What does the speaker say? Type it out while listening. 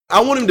I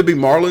want him to be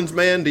Marlon's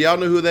man. Do y'all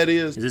know who that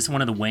is? Is this one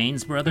of the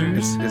Wayans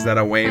brothers? Is that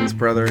a Wayans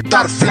brother?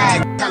 Throw the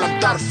flag, tell him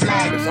throw the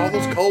flag. It's all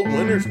those cold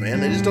winters, man.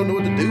 They just don't know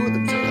what to do with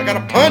themselves. I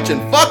gotta punch and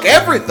fuck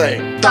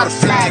everything. Throw the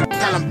flag,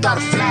 tell him throw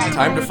the flag.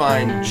 Time to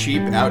find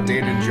cheap,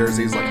 outdated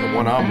jerseys like the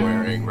one I'm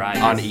wearing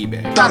on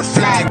eBay. Throw the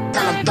flag,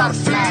 tell him throw the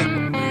flag.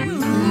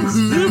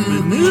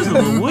 Stupid news of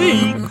the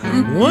week.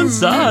 One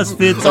size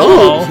fits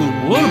all.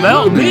 What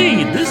about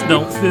me? This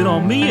don't fit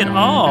on me at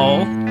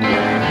all.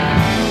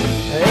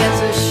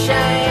 It's a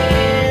shame.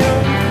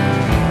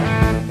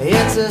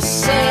 It's a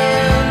sin.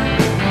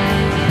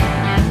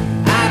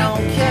 I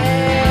don't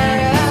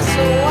care. That's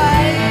the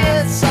way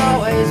it's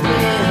always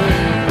been.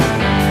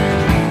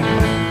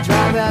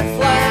 Drop that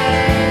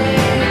flag.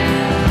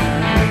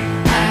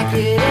 Pack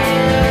it in.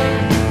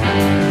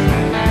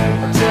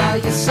 I'll tell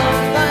you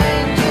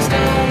something. Just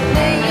don't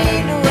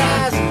need to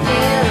rise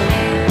again.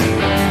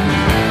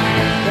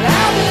 But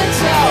I've been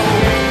told.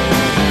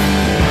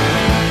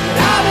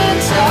 I've been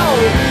told.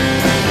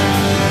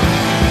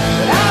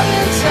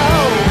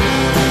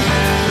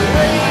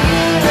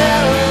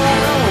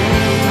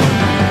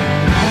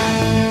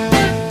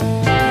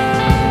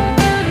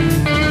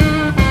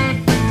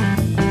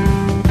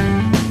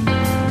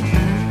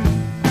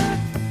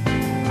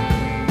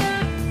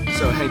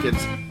 So,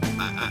 Hankins,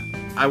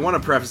 I want to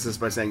preface this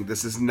by saying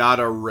this is not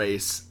a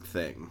race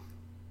thing.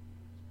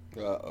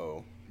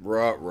 Uh-oh.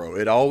 Ruh-roh.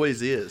 It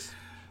always is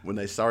when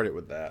they start it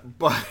with that.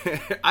 But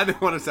I don't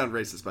want to sound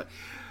racist, but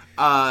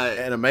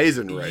An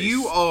amazing race.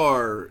 you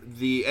are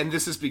and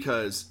this is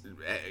because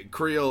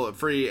Creel,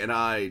 Free, and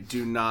I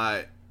do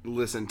not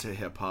listen to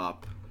hip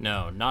hop.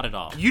 No, not at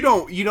all. You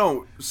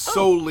don't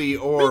solely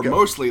or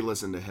mostly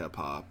listen to hip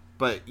hop,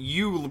 but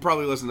you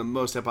probably listen to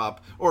most hip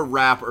hop or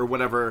rap or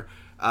whatever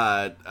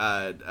out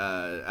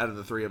of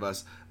the three of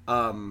us.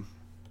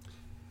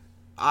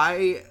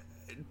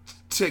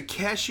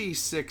 Takeshi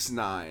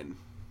 6ix9ine.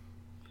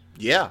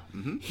 Yeah.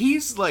 Mm-hmm.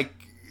 He's like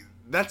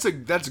that's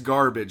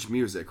garbage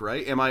music,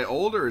 right? Am I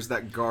old or is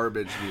that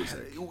garbage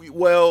music?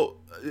 Well,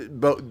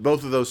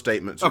 both of those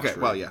statements are Okay,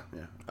 true. well,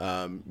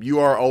 yeah. You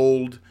are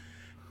old,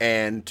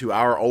 and to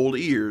our old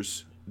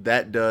ears,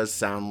 that does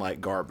sound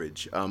like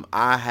garbage.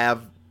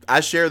 I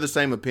share the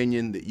same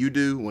opinion that you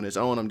do. When it's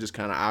on, I'm just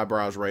kind of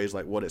eyebrows raised,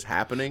 like what is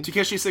happening.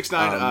 Takeshi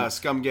 6ix9ine,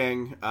 Scum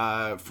Gang,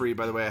 Free,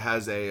 by the way,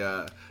 has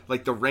a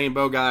like the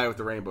rainbow guy with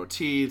the rainbow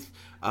teeth.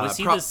 Was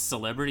he the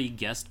celebrity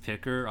guest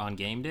picker on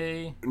game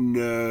day?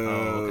 No,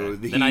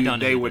 okay. Then I don't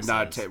know they who would this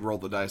not is. roll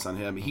the dice on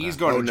him. He's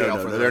going to jail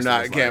for the they're rest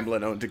not of his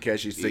gambling on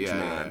Takeshi 6ix9ine.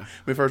 Yeah. I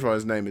mean, first of all,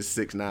 his name is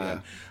 6ix9ine. Yeah.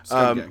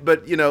 Scum Gang.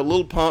 But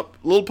Lil Pump,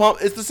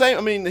 it's the same.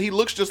 I mean, he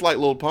looks just like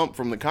Lil Pump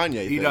from the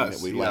Kanye thing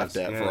does. that we He laughed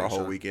does. at Yeah, for a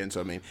whole sure. weekend.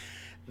 So I mean,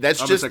 that's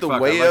I'm a just sick the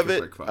fuck. way I like of a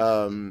it. sick fuck.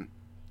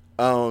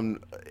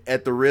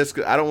 At the risk,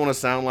 I don't want to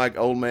sound like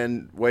old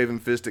man waving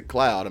fist at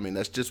cloud. I mean,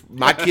 that's just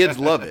my kids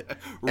love it,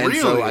 and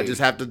so Really? I just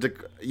have to.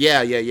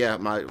 Yeah.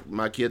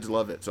 My kids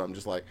love it, so I'm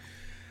just like,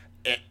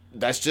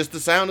 that's just the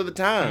sound of the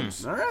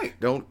times. All right.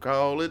 Don't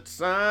call it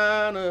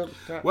sign of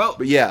the times. Well,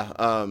 but yeah,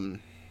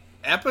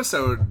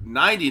 episode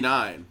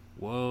 99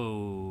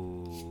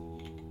 Whoa.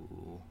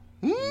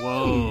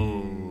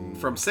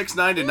 from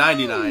 6ix9ine to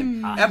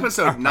 99.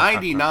 Episode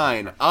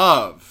 99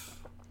 of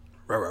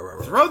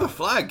Throw the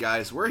Flag,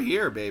 guys. We're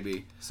here,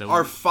 baby. So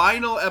our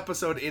final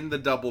episode in the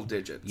double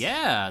digits.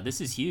 Yeah,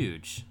 this is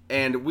huge.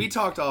 And we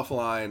talked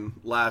offline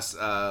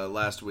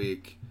last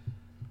week.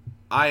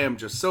 I am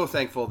just so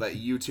thankful that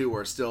you two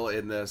are still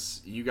in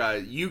this. You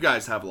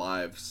guys have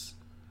lives,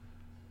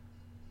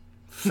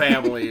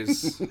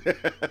 families,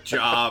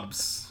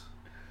 jobs,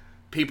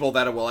 people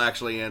that will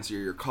actually answer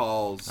your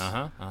calls.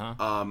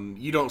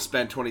 You don't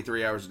spend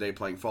 23 hours a day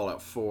playing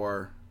Fallout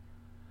 4.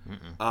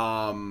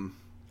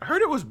 I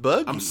heard it was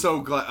buggy. I'm so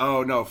glad.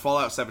 Oh no,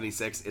 Fallout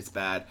 76. It's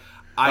bad.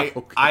 I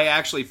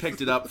actually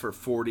picked it up for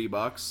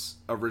 $40.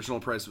 Original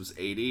price was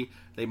 $80.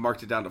 They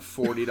marked it down to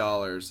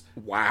 $40.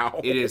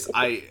 Wow. It is.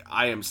 I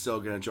am still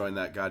gonna join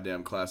that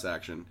goddamn class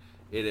action.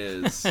 It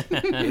is.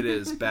 It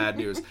is bad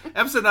news.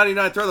 Episode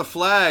 99. Throw the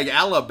Flag.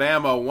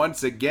 Alabama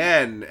once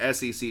again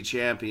SEC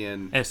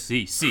champion.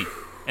 SEC.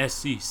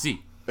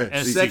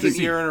 Second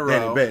year in a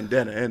row.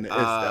 And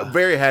I'm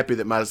very happy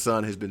that my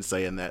son has been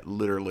saying that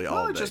literally all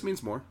Well, day. it just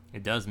means more.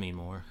 It does mean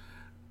more.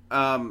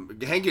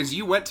 Hankins,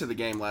 you went to the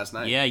game last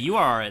night. Yeah, you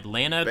are our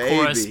Atlanta Baby.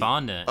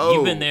 correspondent. Oh,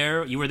 You've been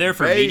there. You were there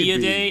for baby. Media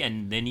Day,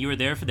 and then you were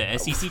there for the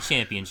SEC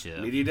Championship.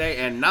 Media Day,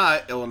 and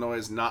not Illinois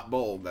is not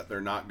bold that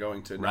they're not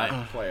going to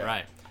not play it.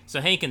 Right.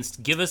 So, Hankins,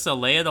 give us a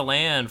lay of the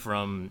land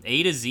from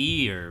A to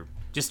Z, or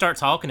just start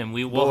talking, and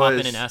we'll hop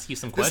in and ask you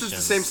some questions. This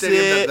is the same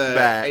stadium Sit that the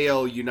back.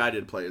 AL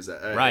United plays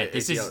at. Right.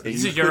 This ATL.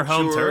 is your Put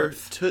home your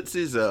turf.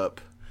 Tootsies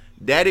up.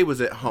 Daddy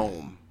was at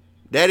home.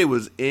 Daddy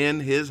was in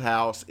his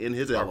house, in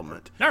his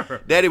element.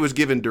 Daddy was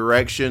giving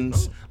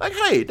directions. Like,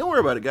 hey, don't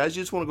worry about it, guys.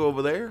 You just want to go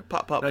over there.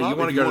 Pop. No, you pop.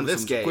 want If to go to want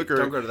this some gate. quicker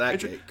Don't go to that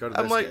entry. gate. Go to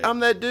I'm this like, gate. I'm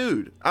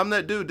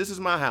that dude. This is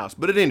my house.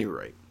 But at any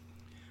rate,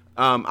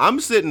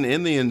 I'm sitting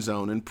in the end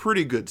zone in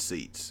pretty good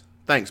seats.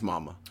 Thanks,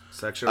 Mama.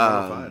 Section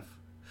 105.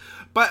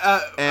 But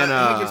And,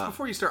 I guess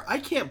before you start, I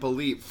can't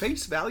believe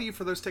face value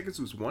for those tickets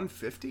was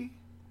 $150.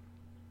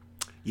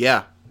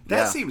 Yeah.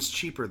 That seems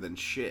cheaper than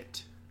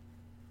shit.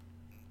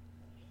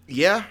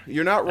 Yeah,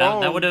 you're not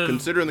wrong. That would've-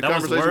 considering the that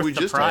was conversation worth we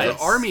the just price. had.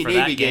 The Army for that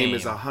Navy game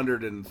is game.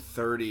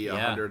 130, Yeah.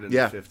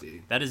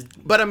 150. That is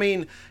But I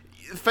mean,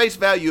 face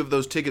value of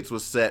those tickets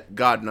was set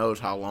God knows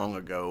how long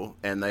ago,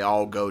 and they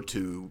all go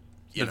to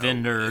the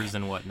vendors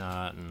and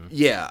whatnot. And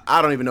Yeah,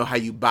 I don't even know how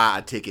you buy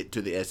a ticket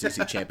to the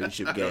SEC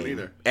championship I don't game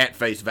either. at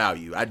face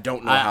value. I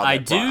don't know I- how. I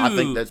that I do-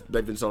 think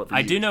they've been sold it for I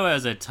years. do know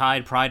as a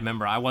Tide Pride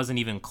member, I wasn't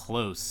even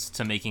close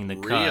to making the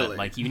cut. Really?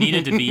 Like, you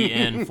needed to be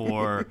in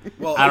for,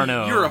 Well, I don't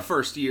know. You're a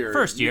first year.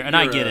 and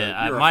I get it.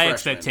 You're a My freshman.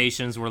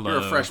 expectations were low.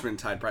 You're a freshman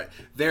Tide Pride.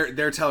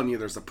 They're telling you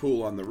there's a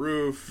pool on the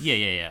roof.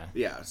 Yeah.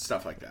 Yeah,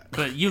 stuff like that.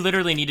 But you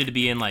literally needed to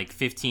be in like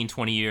 15,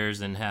 20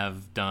 years and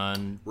have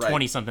done Right.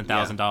 20-something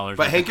thousand Yeah. dollars.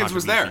 But worth of Hankins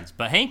was there. contributions.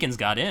 But Hankins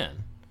got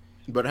in.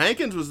 But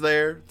Hankins was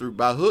there through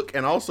by hook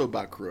and also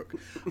by crook.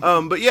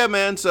 But yeah,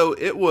 man. So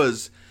it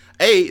was.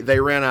 They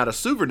ran out of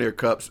souvenir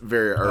cups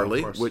very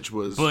early, course. which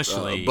was Bush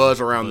League. buzz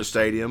around the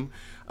stadium.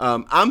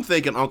 I'm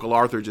thinking Uncle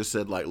Arthur just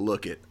said, like,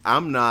 look it,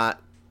 I'm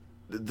not.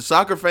 The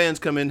soccer fans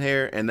come in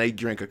here and they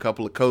drink a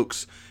couple of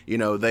Cokes. You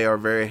know, they are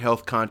very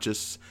health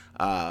conscious.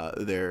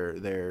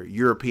 They're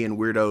European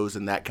weirdos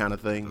and that kind of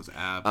thing. Those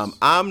abs.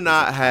 I'm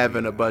not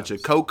having a bunch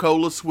of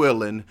Coca-Cola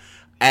swilling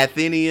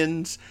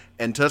Athenians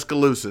and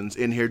Tuscaloosa's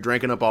in here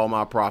drinking up all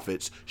my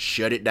profits.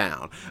 Shut it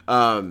down.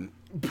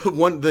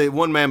 But the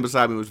one man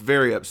beside me was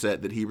very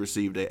upset that he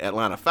received a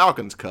Atlanta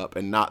Falcons cup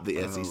and not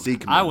the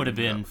SEC. I would have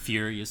been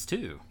furious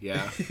too.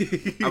 Yeah.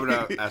 I would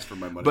have asked for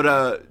my money.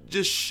 But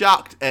just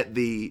shocked at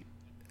the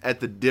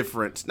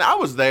difference. Now I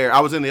was there. I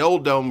was in the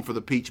old dome for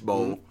the Peach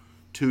Bowl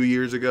 2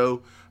 years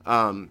ago.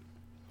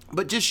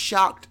 But just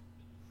shocked.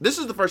 This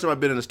is the first time I've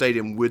been in a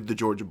stadium with the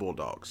Georgia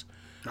Bulldogs.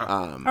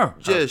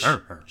 Just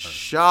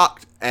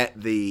shocked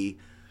at the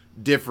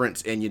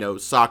difference in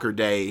soccer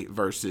day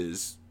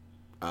versus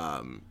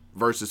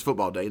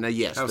football day. Now,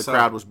 yes, How the so?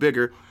 crowd was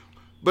bigger,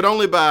 but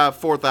only by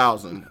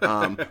 4,000.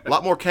 A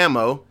lot more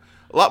camo.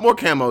 A lot more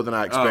camo than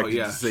I expected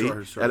to see.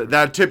 Sure.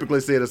 That I typically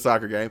see at a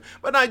soccer game.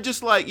 But I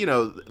just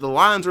the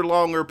lines are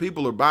longer.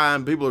 People are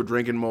buying. People are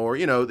drinking more.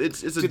 It's a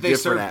Did different they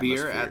serve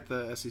atmosphere. beer at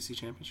the SEC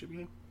championship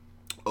game?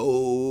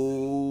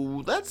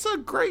 Oh, that's a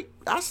great.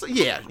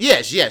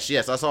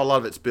 Yes. I saw a lot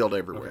of it spilled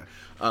everywhere.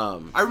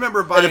 I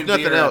remember buying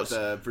nothing beer else- at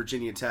the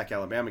Virginia Tech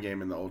Alabama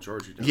game in the old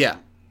Georgia Dome.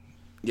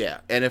 Yeah.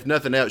 And if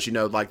nothing else,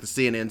 like the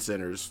CNN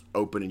Center's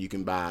open and you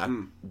can buy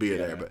beer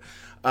there.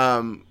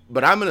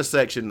 But I'm in a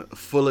section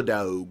full of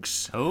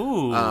dogs.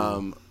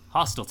 Oh,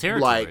 hostile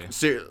territory.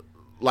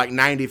 Like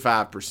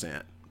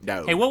 95%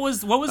 dogs. Hey, what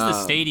was the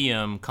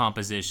stadium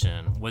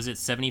composition? Was it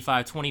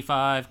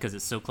 75-25 because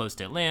it's so close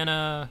to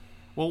Atlanta?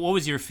 What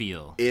was your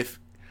feel? If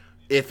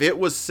it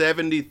was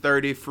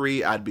 70-30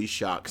 free, I'd be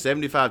shocked.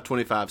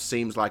 75-25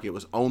 seems like it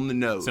was on the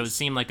nose. So it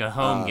seemed like a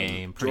home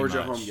game, pretty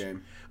Georgia much. home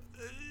game.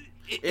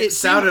 It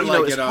sounded seemed,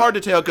 like it's it, hard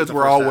to tell because the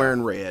we're first all half.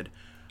 wearing red.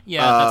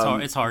 Yeah, that's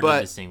hard. It's hard to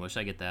but- distinguish.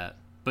 I get that.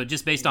 But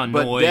just based on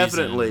But noise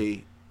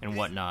definitely, and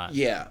whatnot.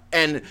 yeah.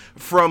 And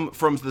from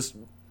this,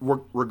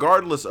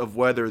 regardless of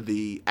whether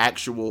the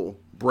actual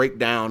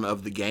breakdown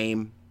of the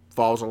game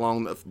falls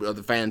along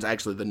the fans,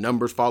 actually the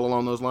numbers fall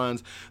along those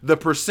lines, the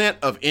percent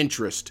of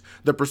interest,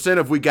 the percent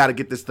of we got to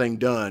get this thing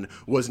done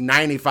was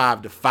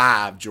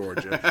 95-5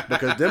 Georgia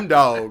because them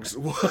dogs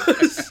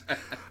was.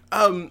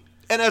 And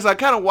as I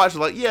kind of watched,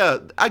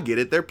 I get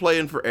it. They're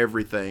playing for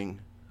everything.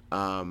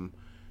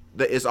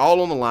 It's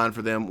all on the line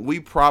for them. We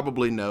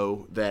probably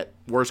know that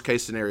worst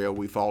case scenario,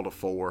 we fall to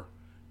 4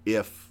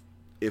 if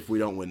we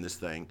don't win this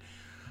thing.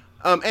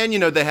 And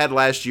they had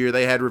last year,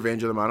 they had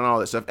revenge of the mind and all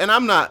that stuff. And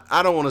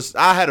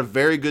I had a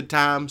very good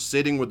time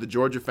sitting with the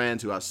Georgia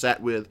fans who I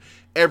sat with.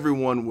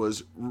 Everyone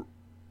was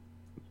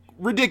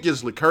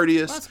ridiculously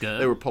courteous. That's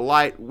good. They were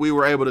polite. We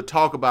were able to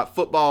talk about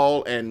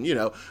football and,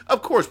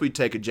 of course we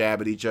take a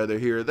jab at each other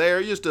here or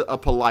there, just a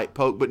polite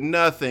poke, but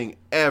nothing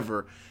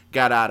ever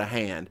got out of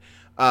hand.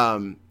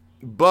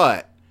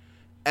 But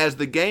as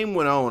the game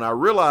went on, I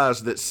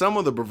realized that some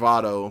of the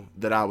bravado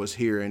that I was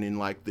hearing in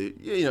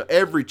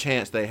every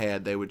chance they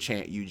had, they would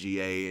chant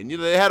UGA and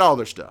they had all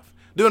their stuff,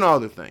 doing all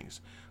their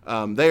things.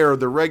 They are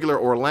the regular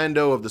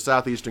Orlando of the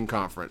Southeastern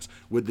Conference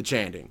with the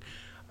chanting.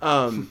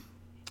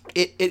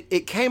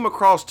 It came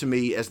across to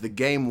me as the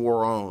game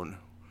wore on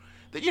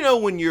that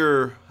when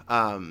you're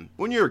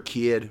a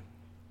kid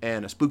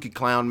and a spooky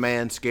clown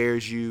man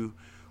scares you,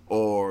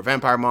 or a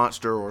vampire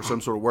monster, or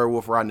some sort of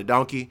werewolf riding a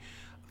donkey,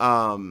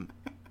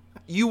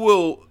 you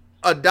will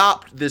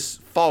adopt this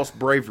false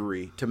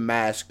bravery to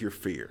mask your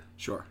fear.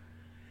 Sure.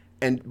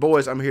 And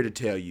boys, I'm here to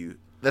tell you,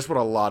 that's what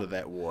a lot of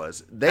that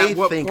was. They At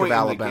what think point of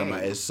in the Alabama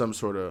game? as some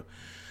sort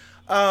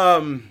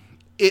of.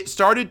 It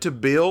started to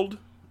build.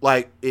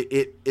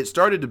 It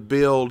started to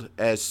build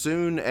as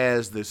soon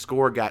as the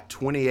score got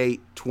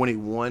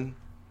 28-21.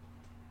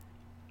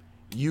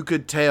 you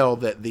could tell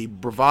that the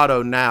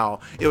bravado now,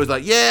 it was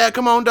like, yeah,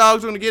 come on,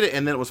 dogs, we're going to get it.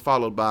 And then it was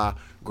followed by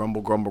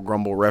grumble, grumble,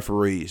 grumble,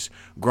 referees.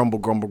 Grumble,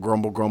 grumble,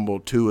 grumble, grumble,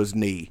 Tua's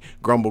knee.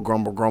 Grumble,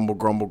 grumble, grumble,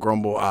 grumble,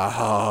 grumble.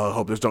 I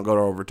hope this don't go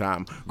to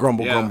overtime.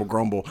 Grumble, grumble,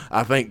 grumble.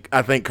 I think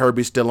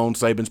Kirby's still on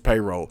Saban's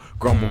payroll.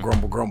 Grumble,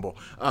 grumble, grumble.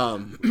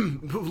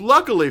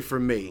 Luckily for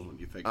me,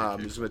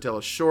 I'm just going to tell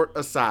a short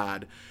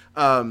aside.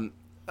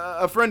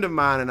 A friend of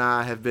mine and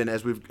I have been,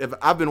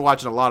 I've been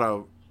watching a lot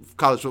of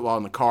college football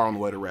in the car on the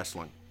way to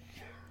wrestling.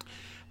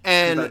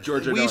 And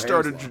we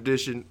started a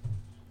tradition.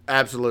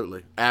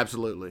 Absolutely.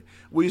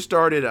 We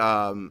started.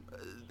 I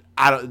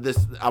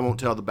won't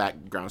tell the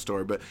background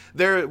story, but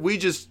we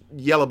just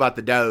yell about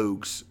the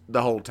dogs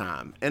the whole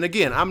time. And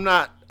again, I'm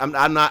not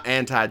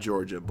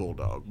anti-Georgia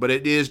Bulldog, but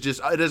it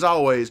is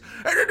always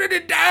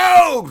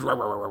dogs.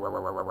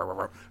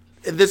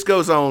 And this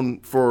goes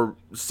on for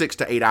 6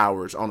 to 8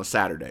 hours on a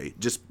Saturday,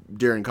 just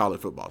during college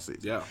football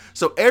season. Yeah.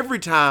 So every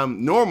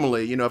time,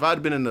 normally, if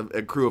I'd been in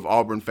a crew of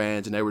Auburn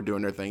fans and they were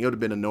doing their thing, it would have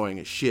been annoying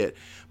as shit.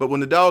 But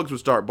when the dogs would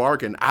start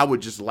barking, I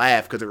would just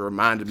laugh because it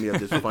reminded me of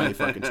this funny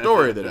fucking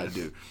story that I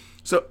do.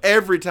 So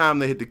every time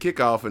they hit the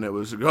kickoff and it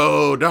was,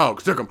 oh,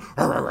 dogs, took them.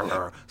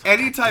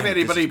 Anytime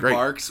anybody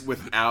barks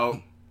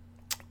without...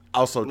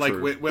 Also like,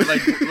 true.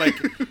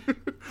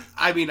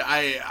 I mean,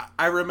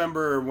 I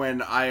remember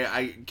when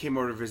I came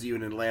over to visit you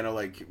in Atlanta,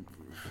 like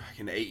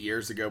 8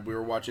 years ago. We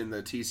were watching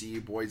the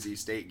TCU Boise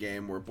State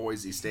game where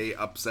Boise State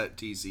upset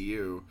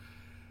TCU.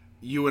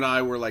 You and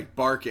I were like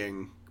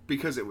barking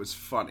because it was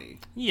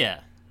funny.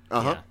 Yeah.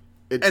 Uh-huh.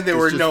 Yeah. And there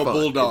were no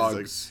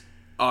bulldogs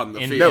on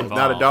the field. No,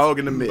 not a dog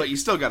in the mix. But you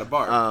still got to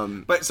bark.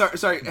 But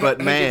sorry. But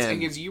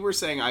Higgins, you were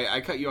saying,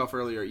 I cut you off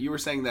earlier. You were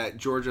saying that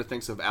Georgia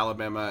thinks of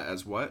Alabama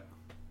as what?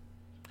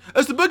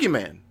 It's the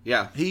boogeyman.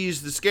 Yeah.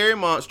 He's the scary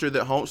monster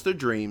that haunts their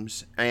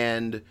dreams,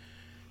 and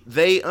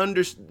they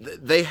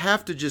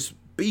have to just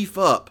beef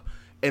up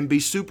and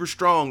be super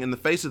strong in the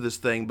face of this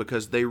thing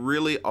because they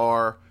really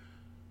are.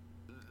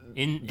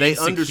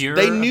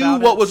 They knew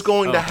what was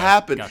going to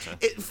happen. Gotcha.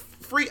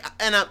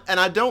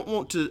 I don't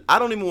want to. I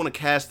don't even want to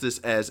cast this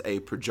as a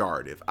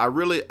pejorative. I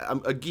really,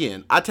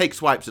 again, I take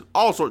swipes at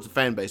all sorts of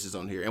fan bases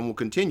on here, and will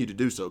continue to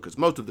do so because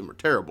most of them are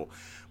terrible.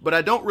 But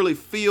I don't really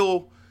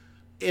feel.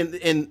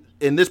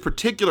 In this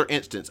particular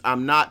instance,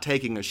 I'm not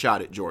taking a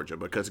shot at Georgia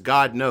because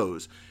God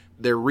knows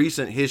their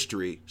recent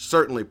history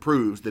certainly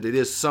proves that it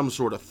is some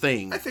sort of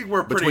thing. I think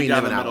we're pretty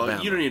down the middle.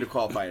 Alabama. You don't need to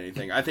qualify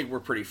anything. I think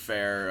we're pretty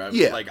fair.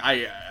 Yeah. Like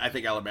I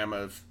think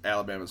Alabama's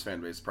fan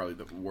base is probably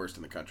the worst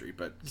in the country.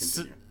 But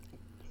continue.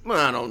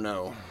 Well, I don't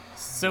know.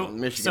 So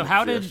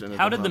how did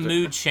the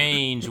mood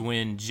change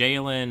when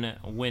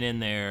Jalen went in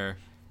there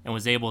and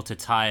was able to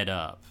tie it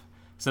up?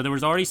 So there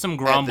was already some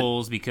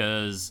grumbles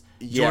because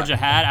Georgia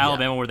had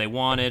Alabama where they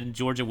wanted.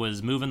 Georgia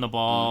was moving the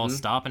ball,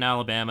 stopping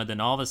Alabama.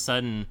 Then all of a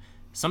sudden,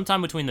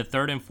 sometime between the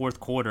third and fourth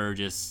quarter,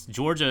 just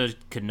Georgia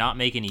could not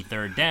make any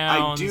third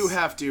downs. I do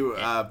have to,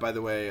 by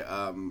the way,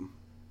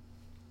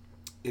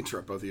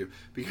 interrupt both of you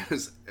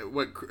because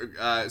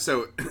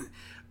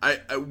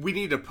we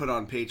need to put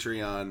on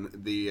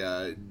Patreon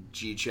the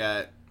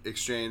G-Chat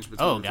exchange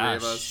between the three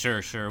of us.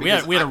 Sure. We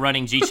had a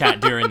running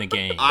G-Chat during the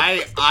game.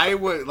 I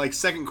would like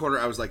second quarter.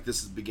 I was like,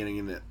 this is beginning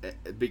and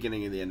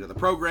the end of the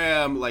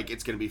program. Like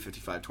it's going to be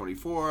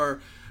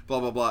 55-24. Blah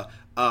blah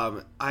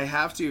blah. I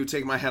have to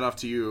take my hat off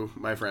to you,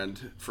 my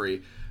friend,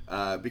 Free.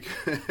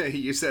 Because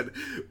you said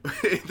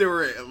there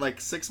were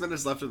like 6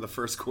 minutes left in the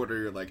first quarter.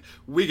 You're like,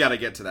 we got to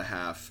get to the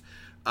half.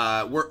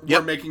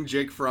 We're making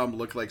Jake Fromm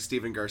look like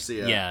Steven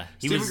Garcia. Yeah,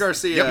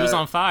 Garcia. He was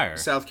on fire.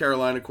 South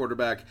Carolina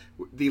quarterback.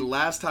 The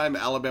last time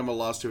Alabama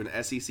lost to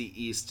an SEC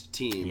East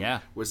team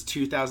was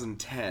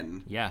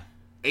 2010. Yeah.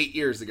 8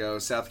 years ago,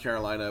 South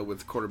Carolina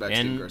with quarterback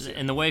Steven Garcia.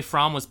 And the way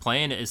Fromm was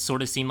playing, it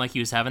sort of seemed like he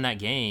was having that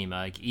game.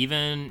 Like he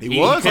couldn't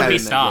be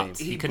stopped.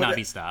 He could not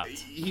be stopped.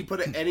 He put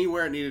it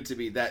anywhere it needed to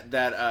be.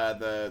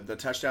 The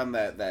touchdown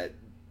that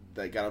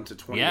got him to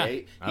 28. Yeah.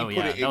 He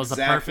put it exactly that was the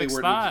perfect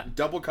spot.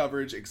 Double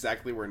coverage,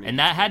 exactly where it needed. And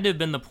that had to have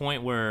been the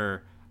point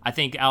where I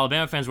think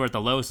Alabama fans were at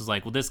the lowest. Was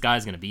like, well, this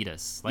guy's going to beat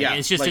us. Like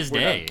it's just his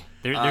day.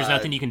 There's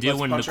nothing you can do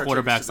when the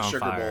quarterback's on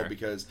fire.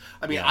 Because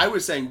I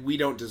was saying we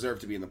don't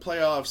deserve to be in the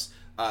playoffs.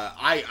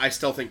 I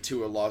still think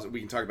Tua lost. We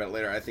can talk about it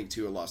later. I think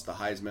Tua lost the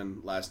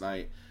Heisman last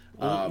night.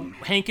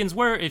 Hankins,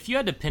 if you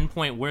had to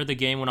pinpoint where the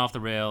game went off the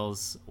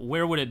rails,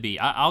 where would it be?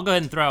 I'll go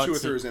ahead and throw out Tua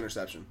threw his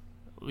interception.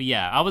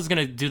 Yeah, I was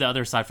gonna do the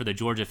other side for the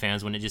Georgia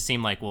fans when it just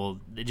seemed like,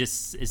 it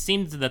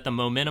seemed that the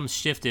momentum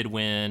shifted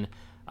when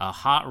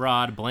Hot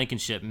Rod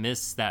Blankenship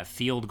missed that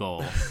field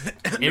goal.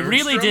 It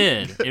really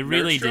did. It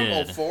really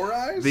did. Four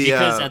eyes?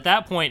 Because at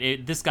that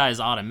point, this guy is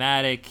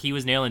automatic. He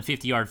was nailing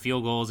 50-yard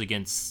field goals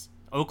against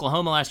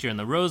Oklahoma last year in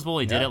the Rose Bowl.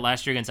 He did it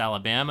last year against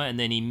Alabama, and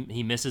then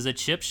he misses a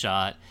chip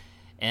shot.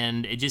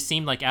 And it just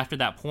seemed like after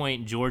that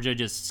point, Georgia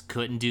just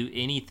couldn't do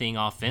anything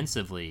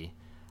offensively.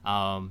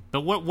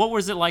 But what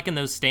was it like in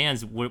those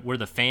stands? Were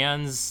the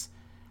fans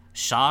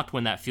shocked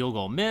when that field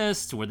goal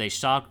missed? Were they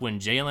shocked when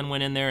Jalen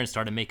went in there and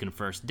started making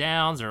first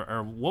downs?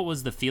 Or what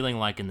was the feeling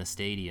like in the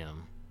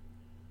stadium?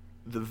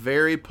 the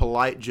very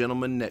polite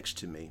gentleman next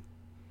to me,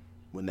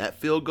 when that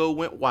field goal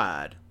went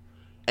wide,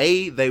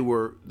 they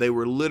were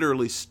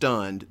literally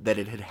stunned that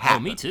it had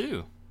happened. Oh, me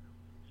too.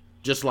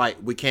 Just like,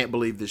 we can't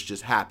believe this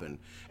just happened.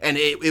 And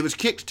it was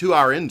kicked to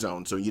our end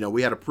zone, so,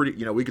 we had a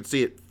pretty, we could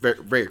see it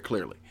very, very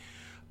clearly.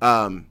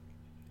 And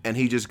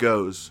he just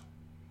goes,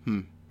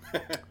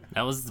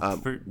 That was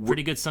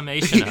pretty good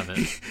summation of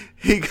it.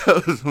 He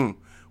goes,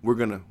 we're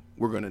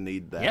gonna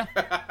need that. Yeah.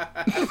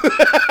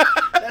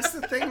 That's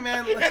the thing,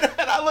 man.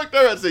 And I looked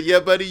over and I said, yeah,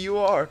 buddy, you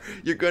are.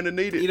 You're going to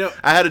need it.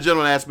 I had a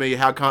gentleman ask me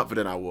how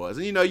confident I was.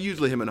 And,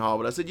 usually him and Hall,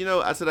 but I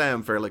said, I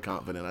am fairly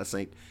confident. I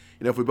think,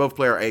 if we both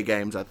play our A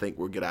games, I think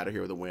we'll get out of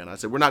here with a win. I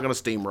said, we're not going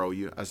to steamroll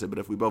you. I said, but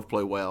if we both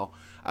play well,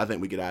 I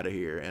think we get out of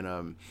here.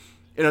 And,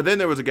 then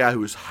there was a guy who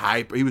was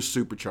hyper. He was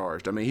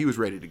supercharged. I mean, he was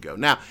ready to go.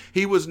 Now,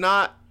 he was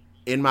not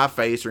in my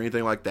face or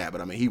anything like that,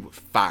 but, I mean, he was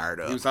fired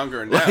up. He was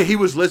hunkering down.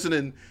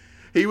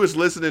 He was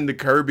listening to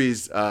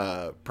Kirby's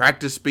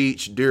practice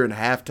speech during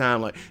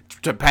halftime,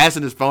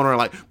 passing his phone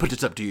around, put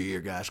this up to your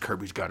ear, guys.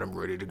 Kirby's got him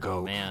ready to go.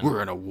 Oh, man.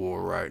 We're in a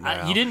war right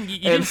now. You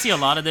didn't see a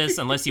lot of this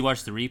unless you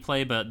watched the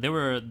replay, but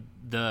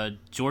the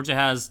Georgia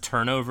has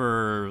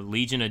turnover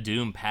Legion of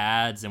Doom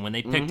pads, and when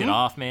they picked it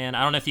off, man,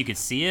 I don't know if you could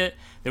see it.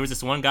 There was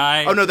this one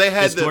guy. Oh no, they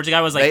had this Georgia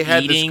guy was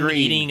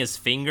eating his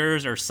screen.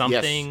 Fingers or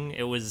something. Yes.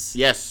 It was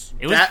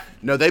It was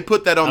no. They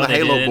put that on the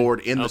Halo did?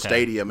 board in the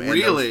stadium, and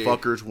Really? those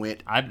fuckers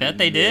went. I bet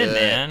they did,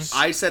 man.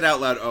 I said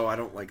out loud, "Oh, I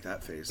don't like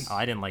that face."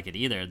 I didn't like it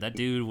either. That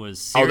dude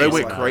was Oh, serious. they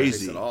went about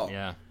crazy. At all. it.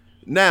 Yeah.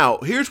 Now,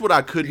 here's what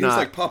I could He was not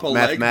like Papa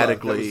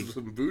mathematically. That was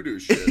some voodoo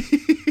shit.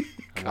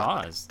 It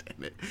was.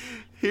 Damn it.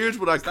 Here's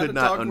what I that could a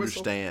not dog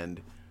whistle?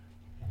 understand.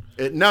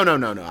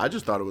 No. I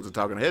just thought it was a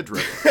Talking Heads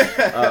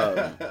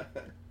reference.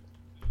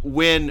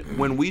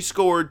 When we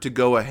scored to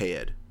go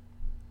ahead,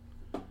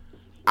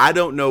 I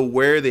don't know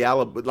where the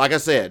Alabama. Like I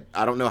said,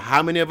 I don't know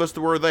how many of us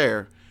were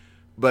there,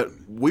 but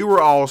we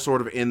were all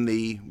sort of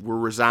we're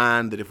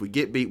resigned that if we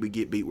get beat,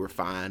 we're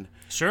fine.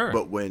 Sure.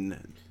 But when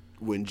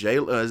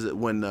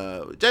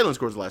Jalen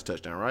scores the last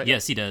touchdown, right?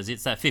 Yes, he does.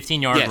 It's that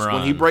 15-yard Yes, run.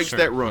 when he breaks Sure.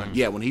 that run.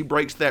 Yeah, when he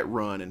breaks that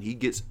run and he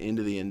gets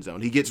into the end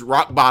zone. He gets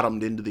rock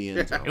bottomed into the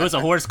end zone. It was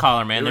a horse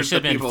collar, man. It There was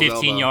should have the been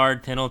people's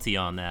 15-yard penalty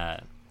on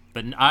that.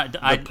 But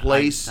The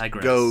place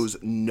digress. goes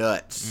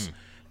nuts.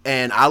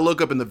 And I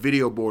look up and the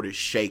video board is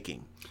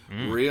shaking.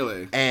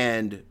 Really?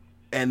 And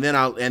then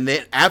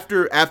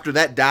after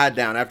that died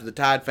down, after the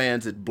Tide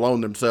fans had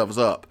blown themselves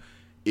up,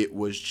 it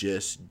was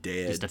just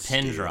dead. Just a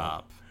pin still.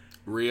 drop.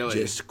 Really?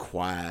 Just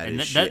quiet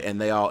And as that- shit.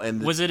 And they all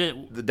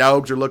the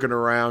dogs are looking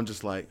around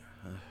just like,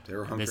 They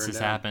were hunkering This has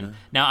down. happened.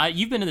 Now,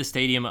 you've been to the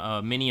stadium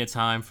many a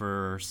time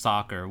for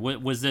soccer.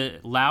 Was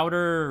it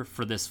louder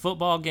for this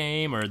football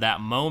game or that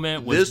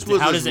moment?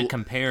 How does it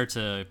compare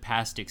to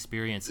past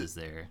experiences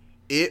there?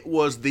 it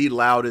was the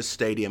loudest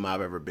stadium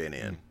I've ever been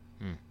in.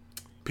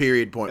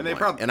 Period. Point And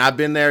blank. And I've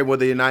been there with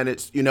the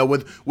United,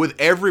 with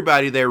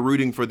everybody there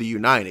rooting for the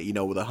United,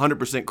 with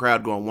 100%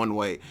 crowd going one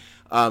way.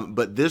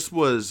 But this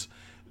was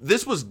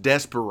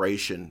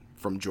desperation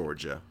from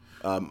Georgia.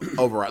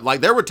 Overall,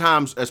 like there were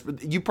times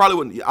you probably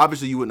wouldn't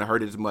have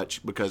heard it as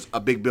much because a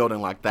big building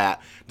like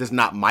that does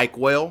not mic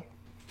well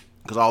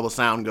because all the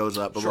sound goes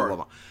up. Blah, Sure. blah,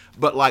 blah, blah.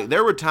 But like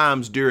there were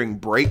times during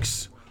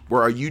breaks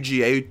where a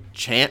UGA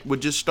chant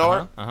would just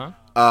start,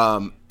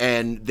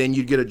 and then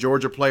you'd get a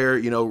Georgia player,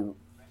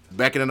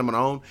 beckoning them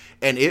on,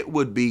 and it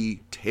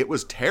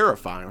was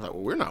terrifying. I was like,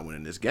 well, we're not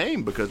winning this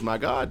game because, my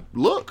God,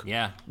 look.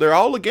 Yeah. They're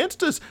all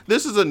against us.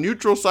 This is a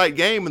neutral site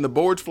game, and the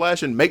board's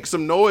flashing, make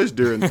some noise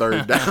during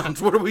third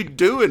downs. What are we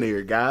doing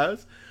here,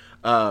 guys?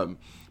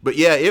 But,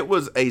 yeah, it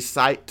was a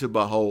sight to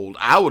behold.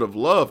 I would have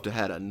loved to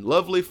have had a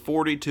lovely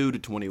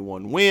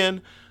 42-21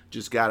 win.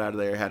 Just got out of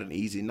there, had an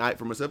easy night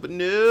for myself. But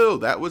no,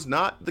 that was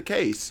not the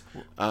case.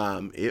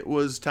 It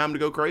was time to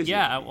go crazy.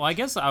 Yeah, well, I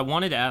guess I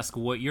wanted to ask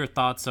what your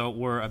thoughts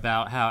were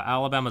about how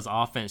Alabama's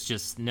offense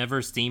just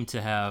never seemed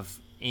to have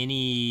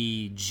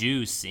any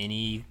juice,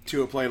 any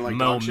To a plane like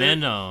dog shit?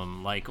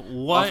 momentum. Like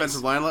what?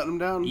 Offensive line letting them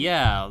down?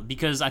 Yeah,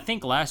 because I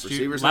think last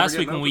Receivers never week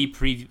getting when we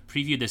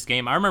previewed this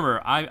game, I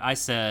remember I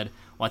said,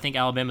 well, I think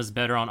Alabama's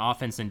better on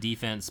offense and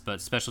defense,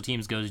 but special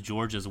teams goes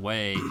Georgia's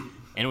way.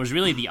 And it was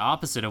really the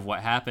opposite of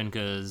what happened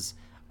because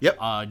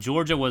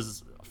Georgia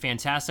was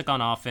fantastic on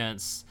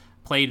offense,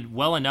 played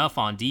well enough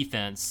on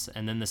defense,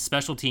 and then the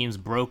special teams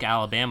broke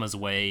Alabama's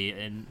way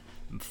and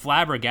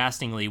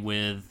flabbergastingly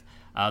with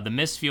the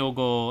missed field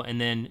goal,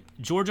 and then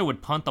Georgia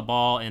would punt the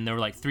ball, and there were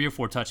like 3 or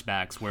 4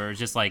 touchbacks where it's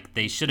just like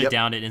they should have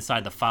downed it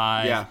inside the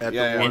 5. Yeah. At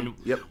Yeah, the yeah. one.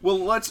 Yep. Well,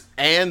 let's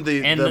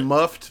The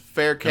muffed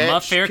fair catch. The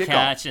muff fair kickoff.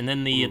 catch, and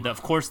then the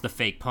of course the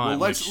fake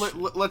punt. let's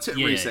hit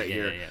reset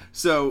here.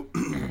 So,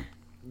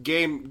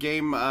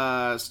 game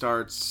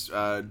starts.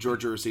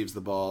 Georgia receives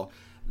the ball.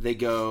 They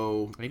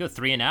go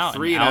 3 and out.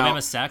 3 and and Alabama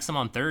out. sacks them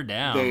on third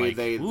down.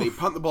 They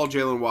punt the ball.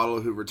 Jalen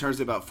Waddle, who returns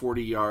it about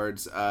 40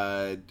 yards.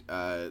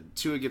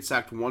 Tua gets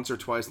sacked once or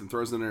twice and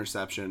throws an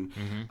interception.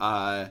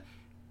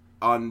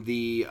 On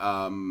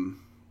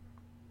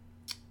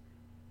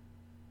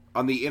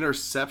the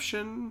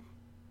interception,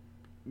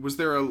 was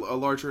there a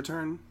large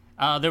return?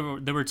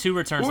 There were 2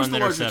 returns What was on the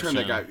the large return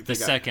interception. they the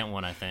got? second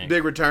one, I think.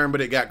 Big return,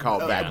 but it got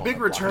called back. A big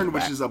on return,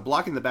 which back. is a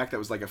block in the back that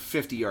was like a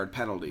 50-yard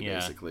penalty, Yeah,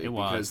 basically. it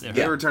was. Because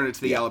Yeah. they returned it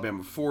to the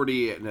Alabama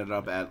 40. It ended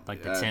up at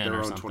Like the 10 their or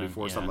own something.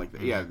 24, Yeah. something like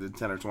that. Yeah, the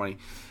 10 or 20.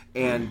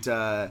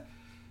 And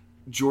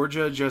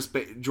Georgia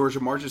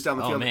marches down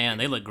the Oh field. man,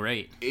 they look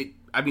great. They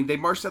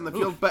marched down the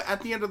field, but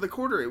at the end of the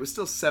quarter, it was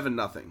still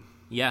 7-0.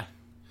 Yeah.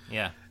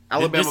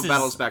 Alabama This is-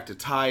 battles back to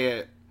tie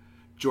it.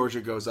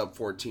 Georgia goes up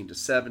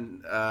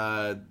 14-7.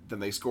 Then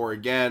they score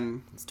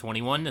again. It's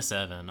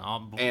 21-7,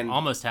 And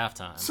almost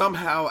halftime.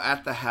 Somehow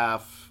at the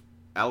half,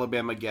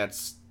 Alabama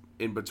gets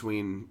in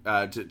between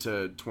to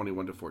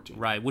 21-14.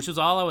 Right, which was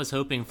all I was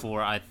hoping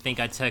for. I think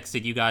I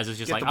texted you guys. It was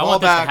just Get like, the I ball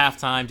want back,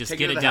 this to halftime. Just take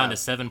get it it to down half. to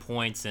 7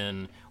 points,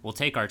 and we'll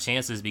take our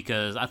chances,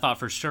 because I thought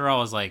for sure, I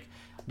was like,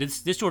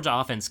 this Georgia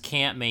offense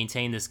can't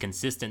maintain this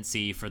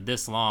consistency for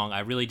this long. I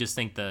really just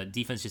think the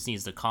defense just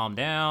needs to calm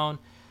down.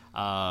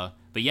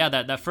 But yeah,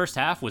 that first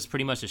half was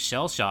pretty much a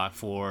shell shock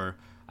for,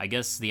 I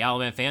guess, the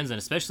Alabama fans, and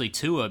especially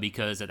Tua,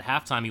 because at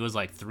halftime he was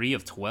like 3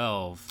 of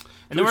 12.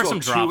 And there were some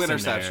 2 drops in there.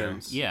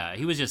 interceptions. Yeah,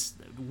 he was just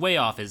way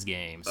off his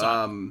game.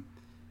 So,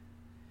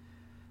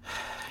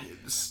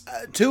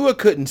 Tua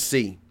couldn't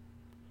see.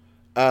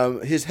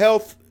 His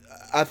health,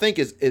 I think,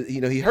 is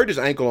he hurt his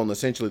ankle on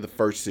essentially the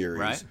first series.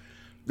 Right.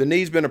 The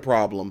knee's been a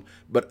problem,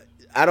 but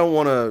I don't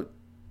want to.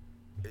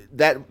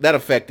 That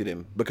affected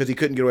him because he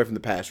couldn't get away from the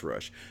pass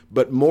rush.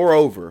 But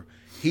moreover,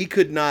 he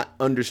could not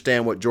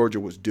understand what Georgia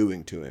was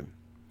doing to him.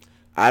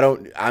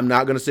 I'm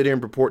not going to sit here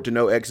and purport to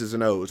know X's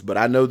and O's, but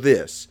I know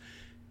this.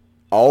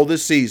 All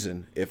this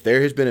season, if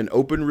there has been an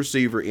open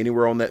receiver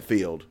anywhere on that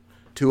field,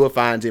 Tua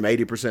finds him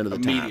 80% of the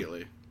time.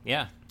 Immediately.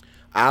 yeah.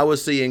 I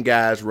was seeing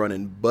guys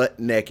running butt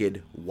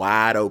naked,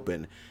 wide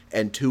open,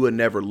 and Tua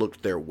never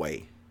looked their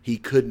way. He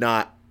could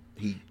not.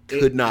 He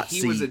He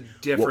see was a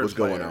different what was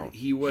going player. on.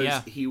 He was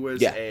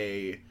Yeah.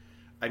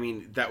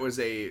 that was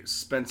a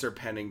Spencer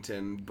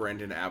Pennington,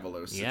 Brandon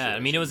Avalos situation. Yeah, I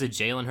mean, it was a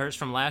Jalen Hurts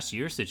from last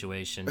year's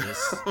situation,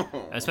 just,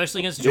 especially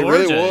against It Georgia.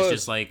 really was. It's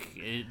just like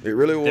It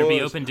really was. There'd be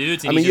open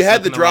dudes. And I mean, he you just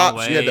had took the them wrong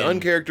drops, you had way, the and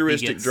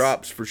uncharacteristic he gets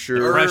drops for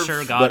sure.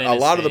 Pressure got but in a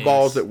his lot of the face.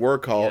 balls that were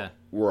caught Yeah.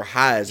 were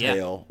high as Yeah.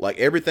 hell. Like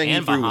everything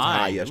and he threw was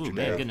high behind. Ooh,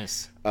 yesterday. man,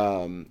 goodness.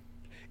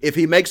 If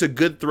he makes a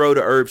good throw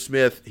to Irv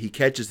Smith, he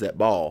catches that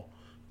ball,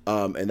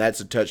 and that's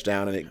a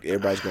touchdown, and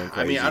everybody's going I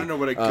crazy. mean, I don't know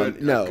what a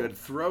no. good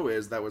throw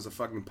is. That was a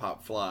fucking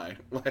pop fly.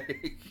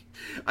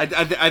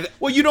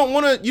 Well, you don't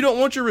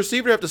want your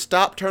receiver to have to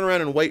stop, turn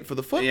around, and wait for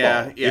the football.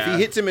 Yeah. If he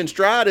hits him in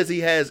stride as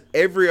he has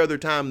every other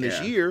time this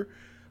Yeah. year,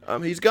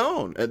 he's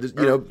gone.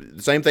 The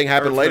same thing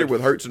happened later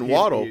with Hurts and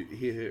Waddle.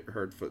 He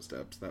heard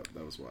footsteps. That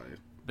was why.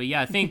 But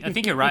yeah, I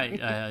think you're right,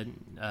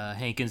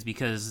 Hankins,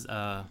 because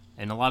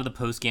in a lot of the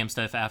post-game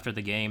stuff after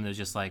the game, there's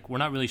just like, we're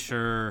not really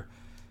sure.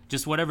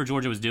 Just whatever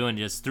Georgia was doing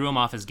just threw him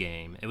off his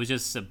game. It was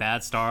just a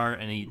bad start,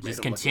 and he just him look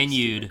like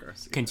continued Steven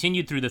Garcia.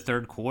 continued through the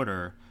third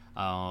quarter.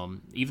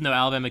 Even though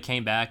Alabama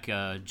came back,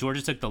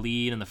 Georgia took the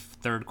lead in the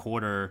third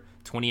quarter,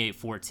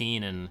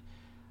 28-14,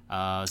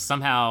 and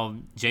somehow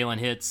Jalen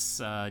hits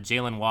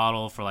Jalen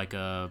Waddle for like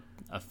a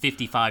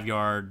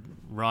 55-yard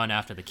run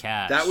after the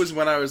catch. That was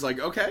when I was like,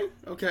 okay.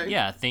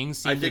 Yeah, things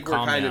seem I to think we're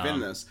calm kind down. of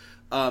in this.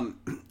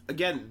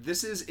 Again,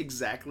 this is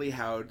exactly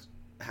how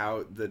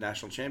the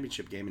national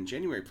championship game in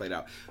January played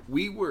out.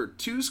 We were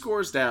 2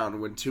 scores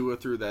down when Tua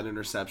threw that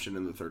interception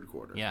in the third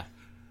quarter. Yeah,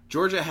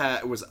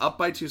 Georgia was up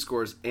by 2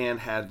 scores and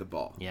had the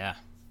ball. yeah.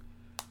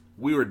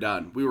 We were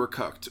done. We were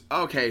cooked.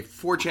 Okay,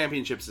 4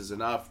 championships is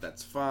enough.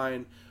 That's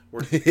fine.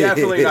 We're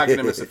definitely not going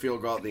to miss a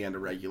field goal at the end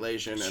of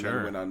regulation and Sure.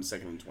 then win on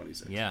 2nd and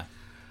 26. Yeah.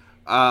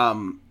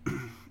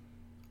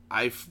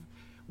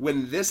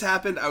 When this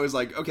happened, I was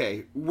like,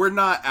 okay, we're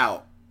not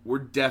out. We're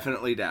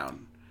definitely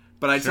down.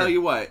 But I tell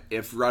you what,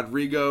 if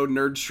Rodrigo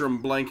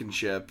Nerdstrom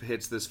Blankenship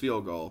hits this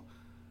field goal,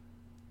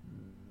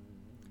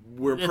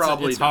 we're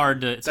probably it's done.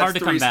 hard to That's come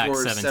 3 back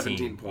scores,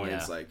 17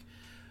 points. yeah. Like,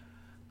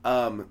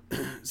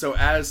 so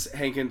as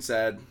Hankins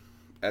said,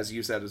 as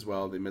you said as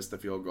well, they missed the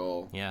field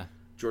goal. Yeah.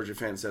 Georgia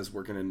fan says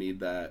we're going to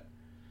need that.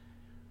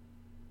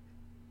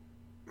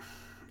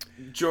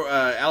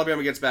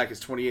 Alabama gets back.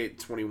 It's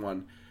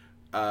 28-21.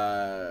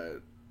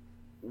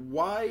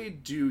 Why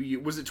do you...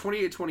 Was it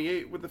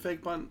 28-28 with the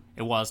fake punt?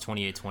 It was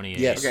 28-28.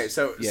 Yes. Okay,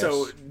 so Yes.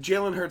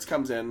 Jalen Hurts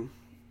comes in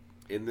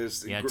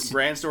this Yeah,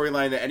 grand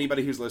storyline that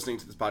anybody who's listening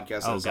to this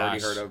podcast Oh has gosh.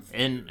 already heard of.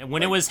 And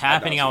when it like, was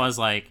happening, I 5,000. was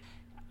like,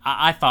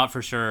 I thought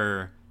for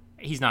sure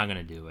he's not going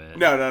to do it.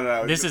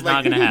 No. This is Like,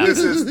 not gonna happen. This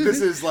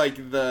is like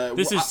the...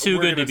 This is too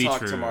we're good gonna to be talk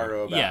true.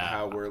 tomorrow about Yeah.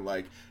 how we're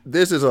like...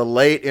 This is a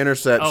late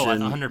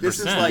interception. Oh, 100%. This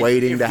is like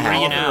Waiting if to the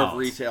happen. author Out. of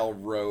Retail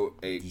wrote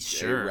a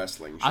Sure.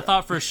 wrestling show. I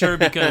thought for sure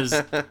because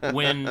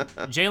when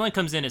Jalen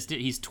comes in,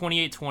 he's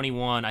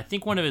 28-21. I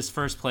think one of his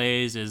first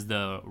plays is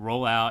the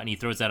rollout, and he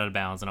throws that out of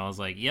bounds. And I was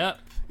like, yep,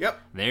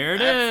 there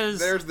it is.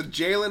 There's the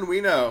Jalen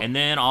we know. And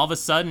then all of a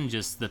sudden,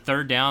 just the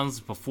third downs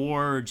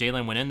before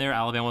Jalen went in there,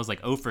 Alabama was like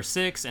 0 for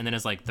 6, and then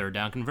it's like 3rd third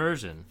down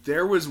conversion.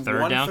 There was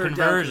Third one down third down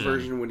conversion.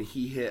 conversion when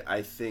he hit,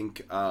 I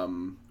think,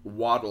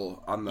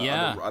 Waddle on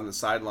the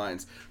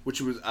sidelines,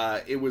 which was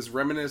it was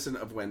reminiscent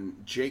of when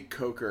Jake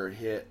Coker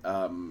hit.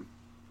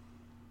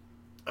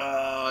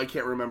 I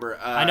can't remember.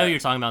 I know you're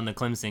talking about in the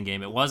Clemson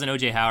game. It wasn't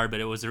O.J. Howard, but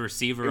it was a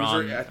receiver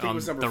on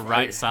the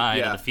right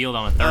side of the field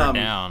on a third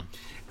down.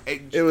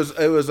 It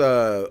was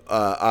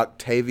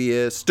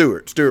Octavius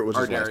Stewart. Stewart was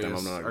his last name.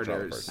 I'm not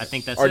sure. I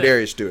think that's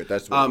Ardarius Stewart.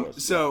 That's what it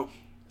was. So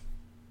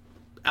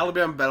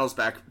Alabama battles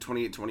back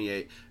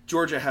 28-28.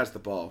 Georgia has the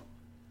ball.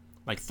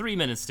 Like 3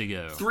 minutes to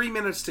go. 3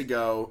 minutes to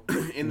go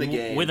in the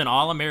game. With an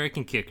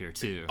All-American kicker,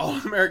 too.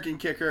 All-American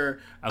kicker.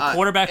 A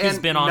quarterback who's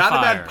been on fire. Not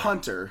a bad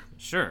punter.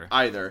 Sure.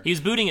 Either. He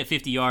was booting at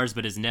 50 yards,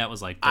 but his net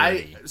was like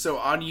 30. So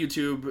on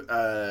YouTube,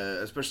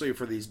 especially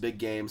for these big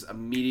games,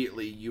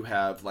 immediately you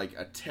have like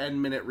a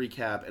 10-minute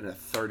recap and a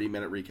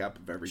 30-minute recap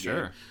of every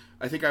game.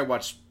 I think I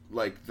watched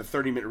like the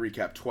 30-minute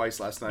recap twice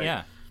last night.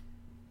 Yeah.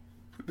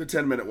 The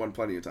 10-minute one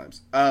plenty of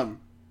times.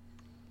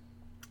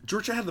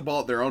 Georgia had the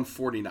ball at their own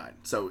 49,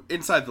 so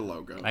inside the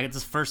logo. Like it's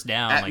his first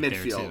down at like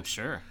midfield. There too.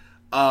 Sure.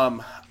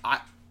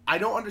 I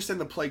don't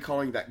understand the play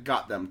calling that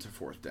got them to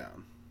fourth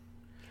down.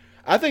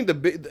 I think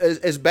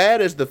as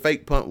bad as the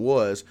fake punt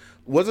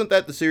wasn't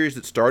that the series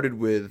that started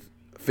with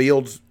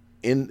Fields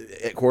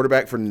at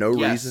quarterback for no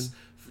reason?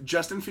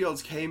 Justin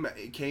Fields came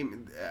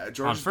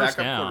Georgia's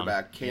backup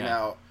quarterback came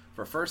out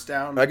for first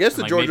down. I guess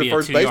the Like Georgia maybe a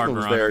first 2-yard baseman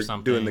was run or there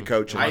something. doing the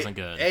coaching. It wasn't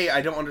good.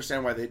 I don't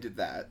understand why they did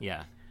that.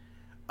 Yeah.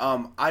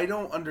 I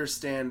don't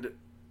understand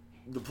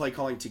the play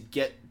calling to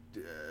get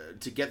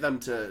them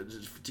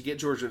to get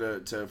Georgia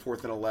to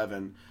 4th and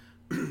 11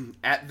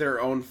 at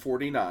their own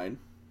 49.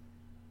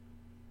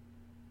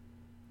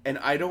 And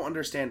I don't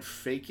understand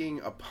faking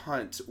a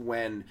punt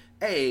when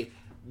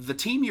the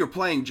team you're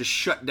playing just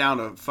shut down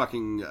a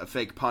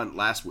fake punt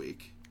last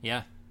week.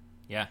 Yeah.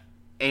 Yeah.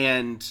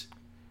 And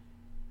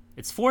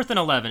it's 4th and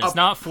 11. It's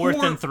not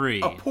 4th and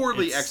 3. A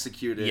poorly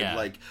executed,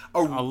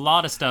 a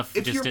lot of stuff.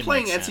 If just you're didn't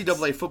playing make NCAA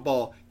sense.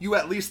 football, you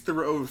at least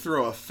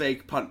throw a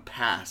fake punt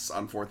pass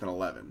on 4th and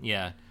 11.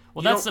 Yeah.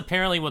 Well, that's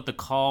apparently what the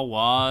call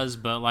was,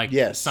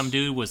 but some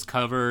dude was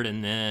covered,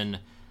 and then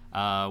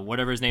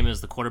whatever his name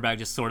is, the quarterback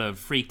just sort of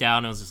freaked out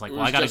and was just like,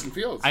 "Well, I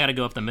gotta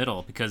go up the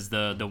middle because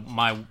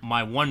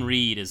my one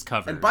read is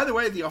covered." And by the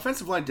way, the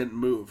offensive line didn't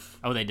move.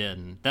 Oh, they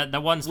didn't. That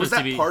wasn't Was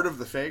supposed to be part of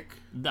the fake?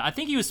 I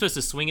think he was supposed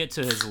to swing it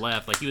to his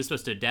left, like he was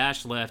supposed to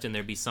dash left, and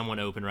there'd be someone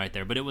open right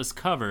there. But it was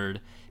covered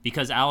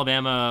because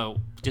Alabama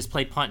just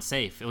played punt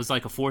safe. It was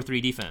like a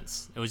 4-3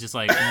 defense. It was just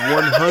like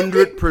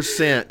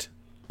 100%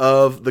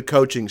 of the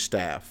coaching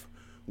staff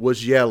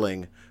was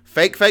yelling,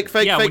 "Fake, fake,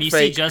 fake, yeah, fake, when you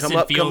fake, see Justin come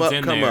up, Fields come up,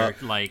 in come there,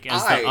 up." like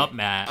as the up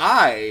mat.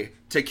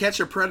 To catch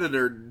a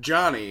predator,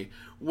 Johnny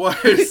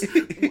was.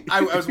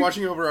 I was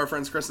watching over our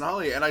friends Chris and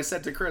Holly, and I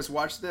said to Chris,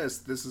 "Watch this.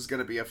 This is going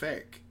to be a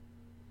fake."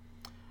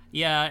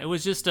 Yeah, it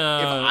was just if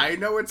I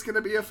know it's going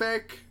to be a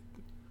fake.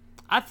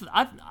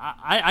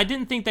 I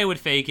didn't think they would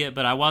fake it,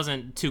 but I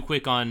wasn't too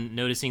quick on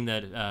noticing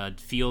that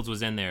Fields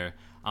was in there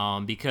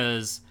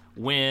because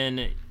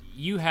when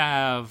you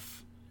had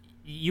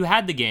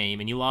the game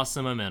and you lost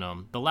some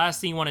momentum, the last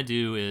thing you want to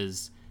do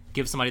is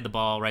give somebody the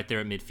ball right there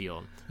at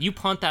midfield. You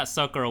punt that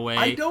sucker away.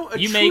 I don't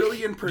you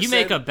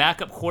make a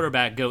backup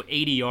quarterback go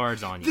 80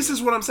 yards on you. This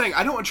is what I'm saying.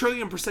 I don't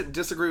 1,000,000,000%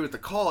 disagree with the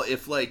call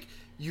if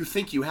you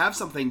think you have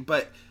something,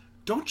 but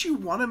don't you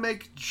want to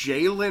make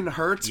Jalen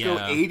Hurts go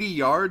 80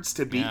 yards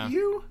to beat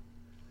you?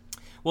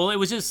 Well, it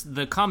was just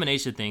the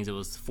combination of things. It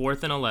was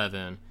 4th and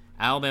 11,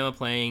 Alabama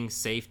playing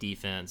safe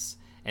defense,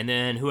 and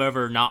then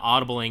whoever not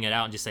audibling it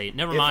out and just say,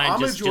 never mind, I'm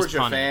just a Georgia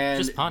punt fan, it.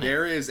 Just punt it.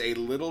 There is a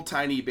little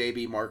tiny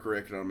baby Mark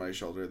Richt on my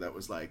shoulder that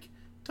was like,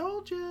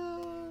 told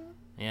you.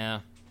 Yeah.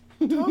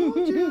 Told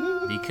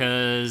you.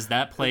 Because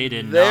that play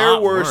did not There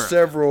were work.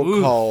 several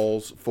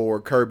calls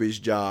for Kirby's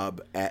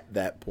job at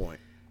that point.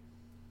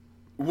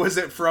 Was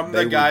it from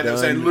the guy that was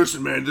saying,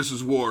 "Listen, man, this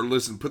is war.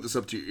 Listen, put this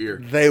up to your ear."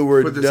 They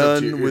were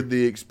done with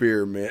the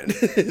experiment.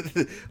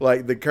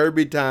 Like the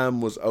Kirby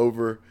time was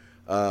over.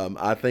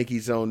 I think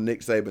he's on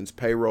Nick Saban's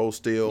payroll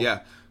still. Yeah.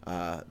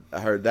 I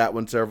heard that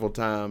one several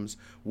times.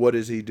 What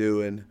is he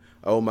doing?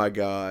 Oh my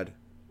God.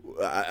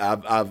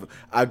 I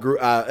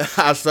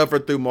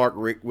suffered through Mark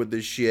Richt with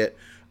this shit.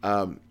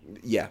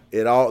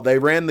 They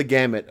ran the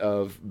gamut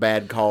of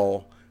bad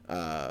call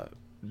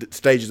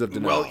stages of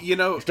denial.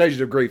 Well, stages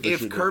of grief.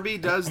 If Kirby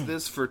does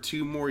this for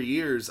 2 more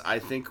years, I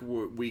think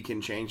we can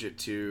change it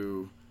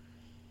to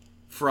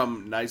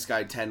from nice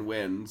guy 10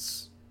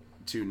 wins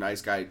to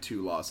nice guy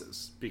 2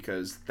 losses,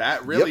 because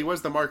that really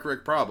was the Mark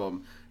Richt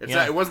problem.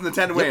 It wasn't the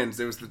 10 wins;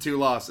 it was the 2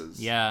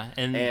 losses. Yeah,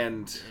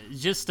 and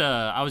just to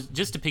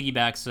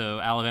piggyback.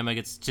 So Alabama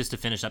gets to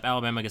finish up.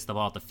 Alabama gets the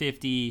ball at the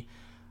 50.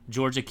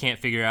 Georgia can't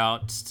figure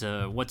out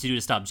what to do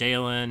to stop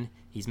Jalen.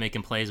 He's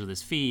making plays with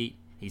his feet.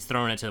 He's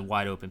throwing it to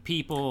wide open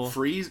people.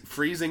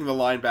 Freezing the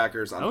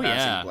linebackers on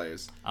passing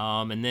plays.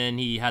 And then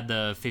he had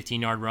the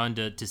 15-yard run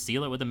to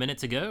seal it with a minute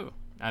to go.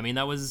 I mean,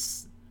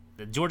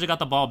 Georgia got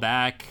the ball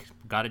back,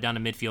 got it down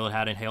to midfield,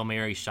 had a Hail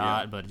Mary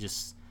shot, but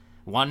just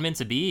wasn't meant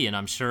to be. And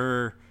I'm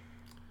sure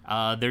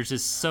There's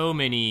just so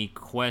many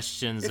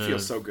questions. It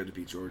feels so good to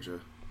beat Georgia.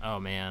 Oh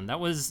man, that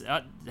was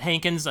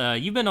Hankins.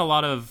 You've been to a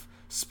lot of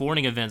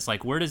sporting events.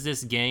 Like, where does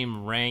this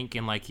game rank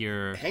in like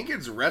your?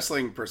 Hankins'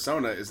 wrestling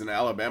persona is an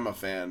Alabama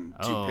fan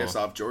to piss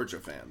off Georgia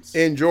fans.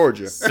 In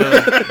Georgia. So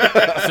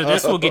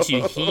this will get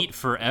you heat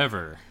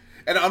forever.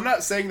 And I'm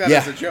not saying that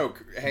as a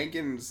joke.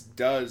 Hankins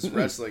does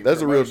wrestling.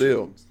 That's a real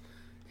deal.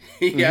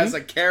 He has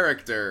a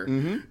character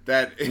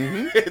that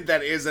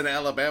that is an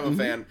Alabama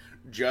fan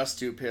just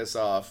to piss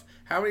off.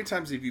 How many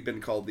times have you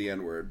been called the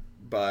N-word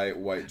by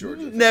white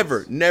Georgia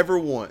fans? Never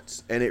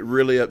once, and it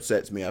really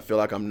upsets me. I feel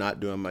like I'm not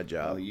doing my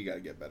job. Oh, you got to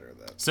get better at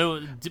that.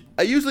 So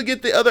I usually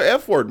get the other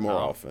F word more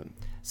often.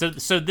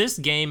 So this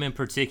game in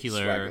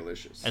particular,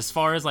 Swagalicious. as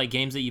far as like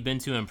games that you've been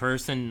to in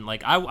person,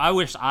 like I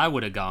wish I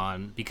would have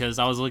gone, because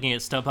I was looking at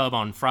StubHub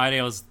on Friday.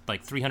 I was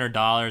like $300.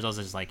 I was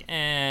just like,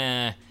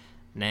 nah.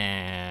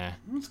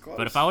 It's close.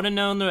 But if I would have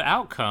known the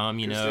outcome,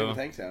 you know,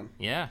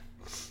 yeah.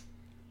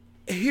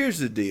 Here's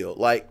the deal,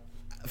 like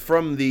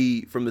from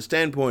the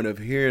standpoint of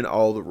hearing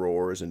all the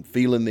roars and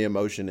feeling the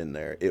emotion in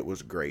there, it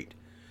was great.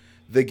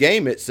 The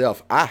game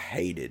itself, I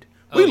hated.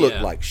 We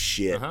looked like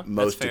shit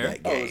most of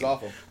that game. Oh, it was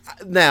awful.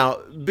 Now,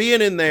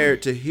 being in there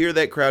to hear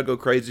that crowd go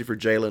crazy for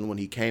Jalen when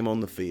he came on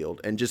the field,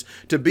 and just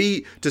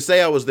to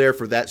say I was there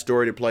for that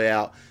story to play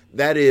out,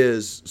 that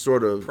is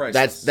sort of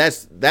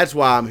priceless. That's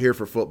why I'm here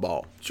for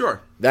football. Sure.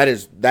 That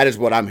is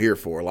what I'm here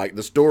for. Like,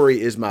 the story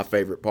is my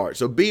favorite part.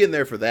 So being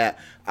there for that,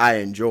 I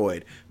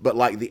enjoyed. But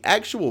like the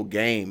actual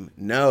game,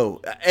 no.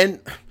 And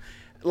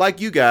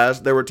like you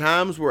guys, there were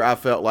times where I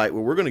felt like,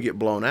 well, we're going to get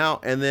blown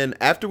out. And then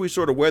after we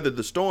sort of weathered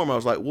the storm, I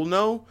was like, well,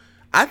 no,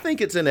 I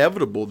think it's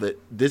inevitable that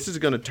this is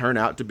going to turn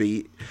out to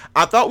be.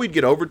 I thought we'd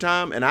get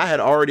overtime, and I had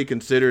already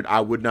considered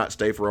I would not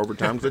stay for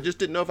overtime because I just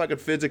didn't know if I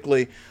could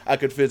physically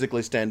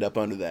stand up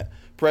under that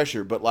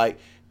pressure. But like,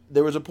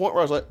 there was a point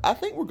where I was like, I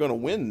think we're going to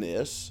win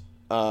this,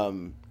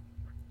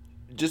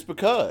 just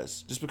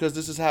because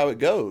this is how it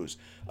goes.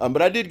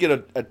 But I did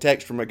get a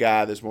text from a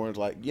guy this morning. It's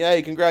like,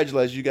 yay,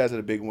 congratulations, you guys had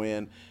a big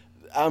win.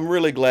 I'm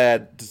really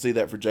glad to see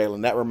that for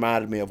Jalen. That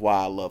reminded me of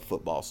why I love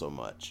football so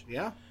much.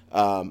 Yeah.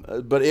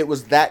 But it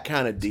was that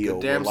kind of deal.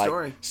 It's a good damn where,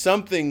 story.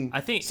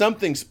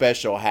 Something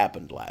special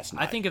happened last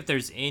night. I think if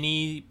there's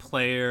any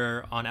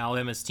player on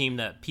Alabama's team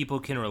that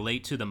people can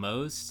relate to the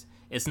most,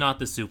 it's not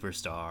the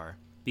superstar.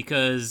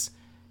 Because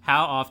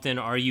how often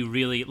are you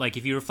really, like,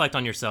 if you reflect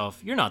on yourself,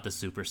 you're not the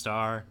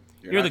superstar.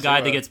 You're the guy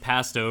that gets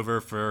passed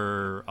over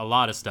for a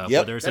lot Yep.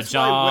 whether it's a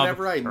job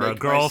or a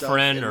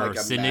girlfriend or a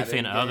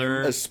significant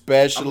other.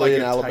 Especially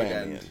in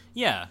Alabama.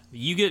 Yeah,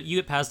 you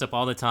get passed up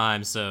all the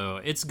time, so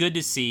it's good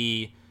to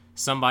see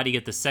somebody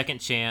get the second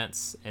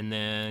chance and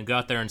then go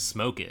out there and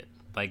smoke it.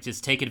 Like,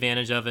 just take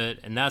advantage of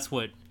it, and that's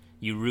what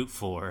you root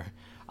for.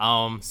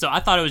 So I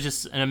thought it was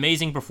just an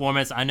amazing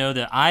performance. I know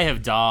that I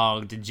have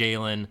dogged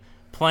Jalen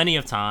plenty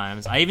of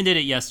times. I even did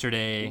it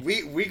yesterday.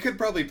 We could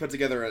probably put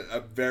together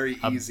a very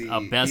easy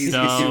a best easy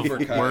of,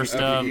 supercut worst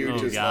of. you Oh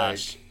just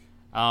gosh.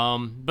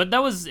 But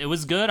it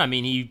was good. I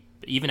mean, he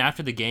even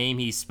after the game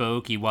he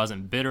spoke. He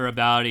wasn't bitter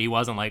about it. He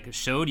wasn't like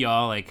showed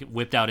y'all like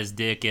whipped out his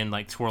dick and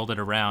like twirled it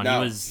around.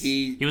 No,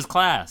 he was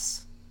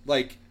class.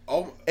 Like,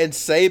 oh, and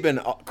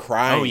Saban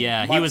crying. Oh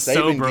yeah, he was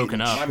so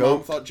broken up. My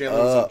mom thought Jalen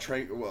was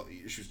on well,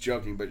 she was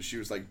joking, but she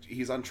was like,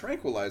 he's on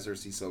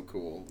tranquilizers. He's so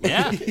cool.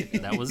 Yeah,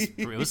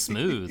 it was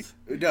smooth.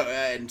 No,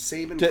 and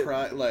Saban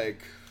cried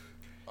like.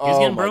 He was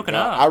getting broken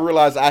up. I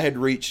realized I had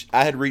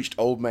reached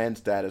old man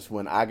status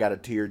when I got a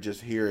tear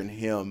just hearing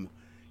him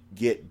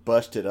get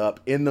busted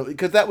up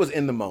because that was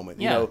in the moment.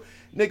 Yeah. You know,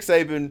 Nick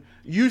Saban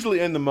usually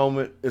in the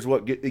moment is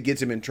what it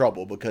gets him in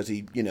trouble because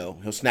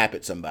he'll snap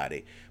at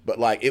somebody. But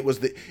like it was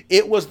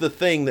the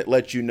thing that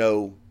lets you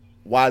know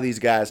why these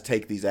guys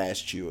take these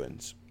ass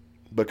chewings.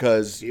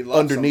 Because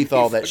underneath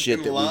all that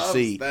shit that we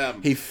see,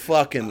 he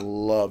fucking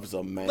loves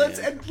them, man.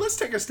 Let's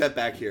take a step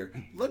back here.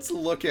 Let's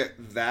look at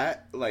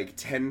that like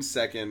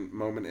 10-second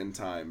moment in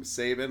time.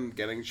 Saban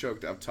getting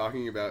choked up,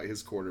 talking about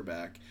his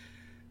quarterback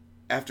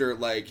after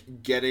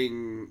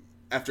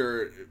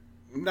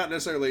not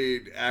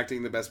necessarily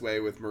acting the best way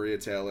with Maria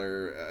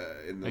Taylor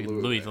in the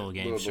Louisville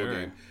game,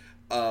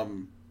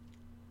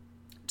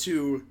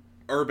 to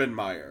Urban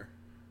Meyer.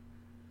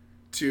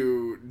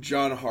 To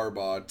John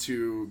Harbaugh,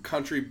 to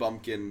country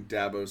bumpkin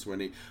Dabo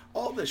Swinney,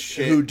 all the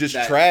shit who just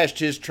trashed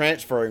his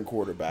transferring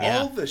quarterback.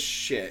 All the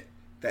shit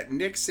that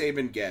Nick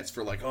Saban gets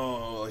for like,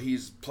 oh,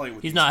 he's playing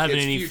with he's these not kids'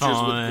 having any futures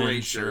fun, with gray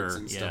shirts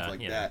and stuff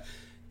like that.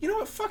 You know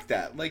what? Fuck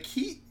that. Like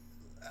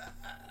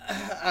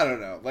I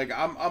don't know. Like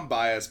I'm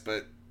biased,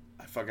 but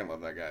I fucking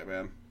love that guy,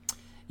 man.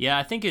 Yeah,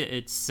 I think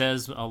it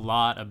says a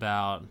lot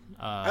about.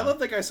 I love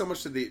that guy so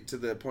much to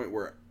the point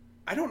where.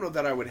 I don't know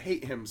that I would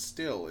hate him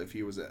still if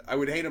he was I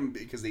would hate him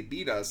because they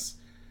beat us,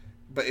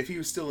 but if he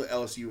was still an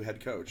LSU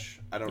head coach,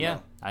 I don't know. Yeah,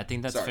 I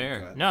think that's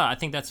fair. No, I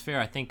think that's fair.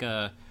 I think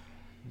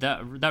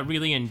that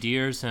really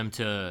endears him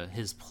to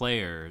his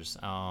players.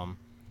 And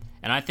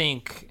I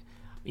think,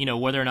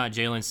 whether or not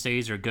Jalen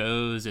stays or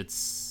goes,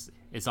 it's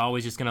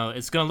always just gonna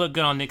look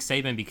good on Nick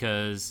Saban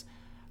because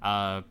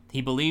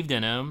he believed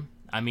in him.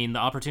 I mean, the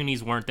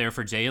opportunities weren't there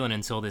for Jalen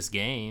until this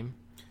game.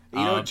 You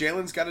know,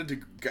 Jalen's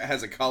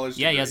has a college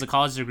degree. Yeah, he has a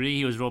college degree.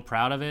 He was real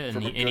proud of it,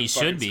 and he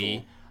should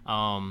be.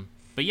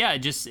 But yeah, it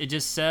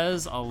just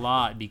says a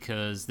lot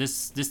because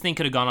this thing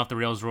could have gone off the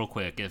rails real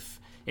quick if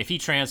he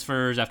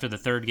transfers after the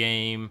third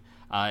game.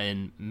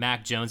 And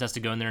Mac Jones has to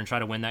go in there and try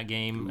to win that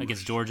game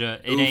against Georgia.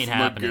 It ain't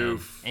happening.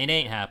 It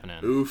ain't happening.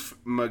 Oof,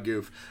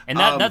 magoof. And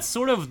that's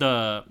sort of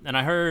and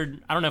I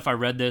don't know if I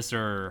read this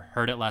or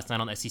heard it last night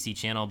on the SEC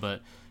channel,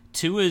 but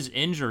Tua's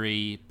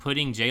injury,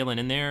 putting Jalen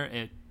in there,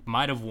 it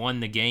might have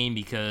won the game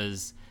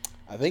because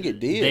I think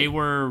it did. They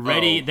were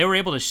ready. They were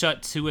able to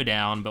shut Tua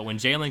down, but when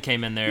Jalen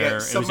came in there,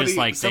 it was just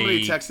like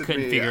they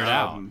couldn't figure it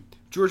out.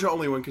 Georgia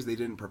only won because they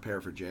didn't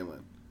prepare for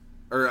Jalen.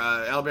 Or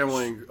Alabama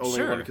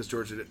only won because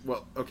Georgia did.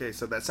 Well, okay,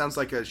 so that sounds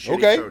like a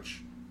shitty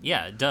coach.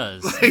 Yeah, it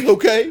does.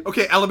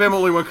 Okay, Alabama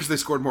only won because they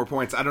scored more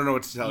points. I don't know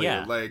what to tell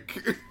you. Like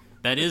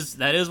that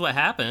is what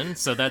happened.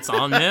 So that's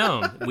on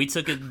them. They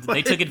took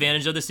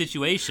advantage of the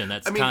situation.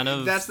 That's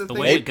the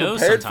way it goes.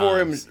 They prepared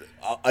sometimes. for him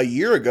a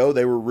year ago.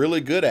 They were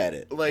really good at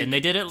it. And they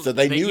did it. So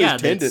they knew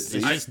his tendencies.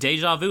 It's just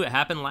deja vu. It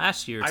happened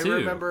last year too. I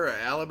remember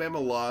Alabama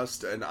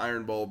lost an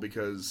Iron Bowl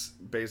because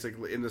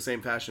basically in the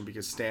same fashion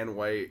because Stan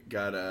White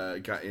got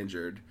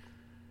injured,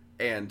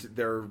 and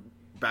their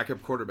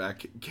backup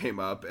quarterback came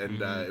up,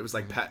 and it was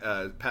like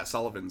Pat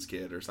Sullivan's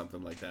kid or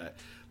something like that.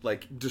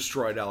 Like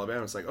destroyed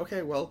Alabama. It's like,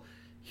 okay, well,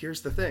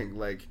 here's the thing.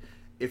 Like,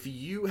 if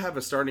you have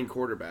a starting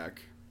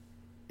quarterback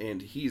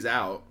and he's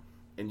out,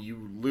 and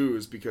you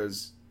lose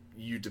because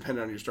you depend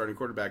on your starting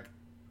quarterback,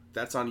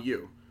 that's on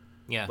you.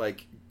 Yeah.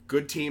 Like,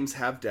 good teams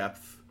have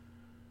depth.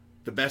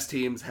 The best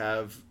teams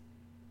have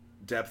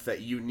depth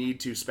that you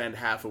need to spend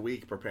half a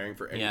week preparing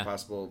for any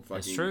possible fucking...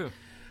 That's true.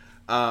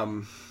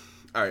 All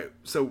right,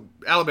 so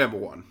Alabama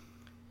won.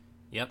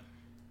 Yep.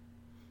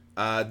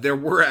 There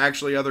were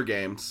actually other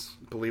games,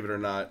 believe it or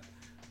not.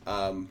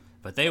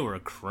 But they were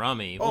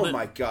crummy.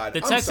 My God.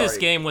 The Texas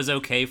game was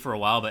okay for a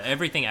while, but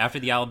everything after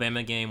the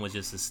Alabama game was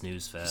just a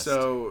snooze fest.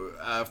 So,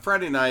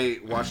 Friday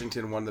night,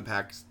 Washington won the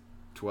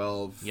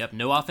Pac-12. Yep,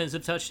 no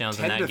offensive touchdowns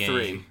in that game.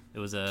 10-3. It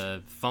was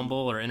a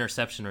fumble or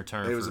interception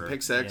return. It was a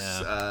pick six.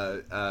 Yeah.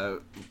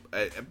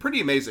 A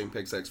pretty amazing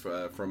pick six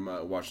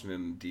from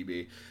Washington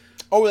DB.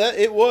 Oh,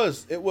 it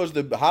was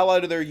the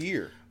highlight of their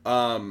year.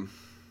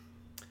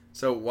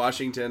 So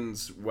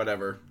Washington's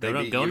whatever. They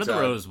beat going Utah to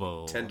the Rose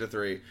Bowl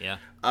 10-3. Yeah.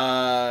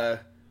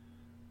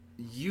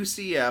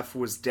 UCF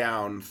was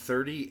down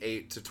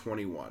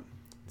 38-21.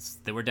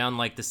 They were down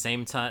like the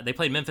same time. They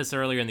played Memphis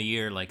earlier in the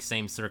year, like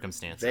same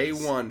circumstances. They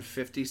won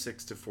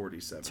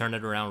 56-47. Turned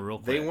it around real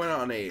quick. They went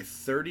on a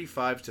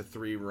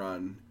 35-3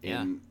 run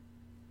in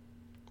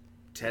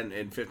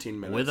 15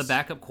 minutes with a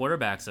backup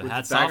quarterback. So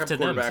hats off to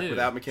them too.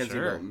 Without Mackenzie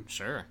Milton.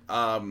 Sure.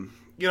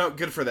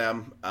 Good for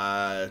them.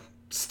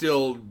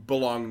 Still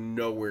belong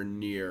nowhere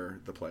near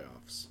the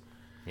playoffs.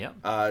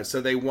 Yep.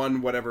 So they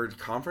won whatever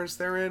conference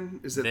they're in.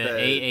 Is it the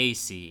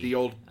AAC? The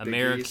old Big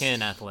American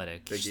East?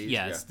 Athletic. Big East,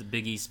 it's the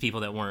Big East people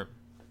that weren't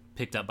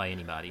picked up by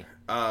anybody.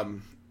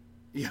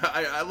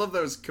 I love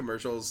those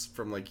commercials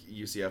from like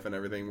UCF and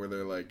everything where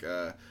they're like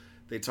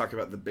they talk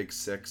about the Big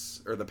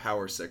Six or the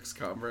Power Six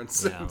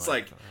conference. Yeah, it's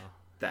like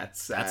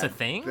that's sad. That's a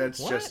thing? That's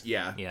What? just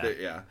yeah.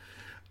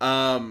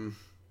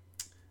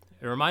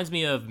 It reminds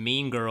me of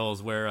Mean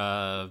Girls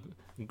where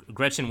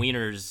Gretchen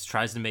Wieners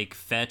tries to make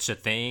fetch a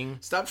thing.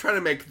 Stop trying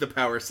to make the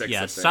Power Six a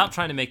thing. Stop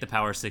trying to make the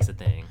Power Six a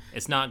thing.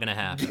 It's not going to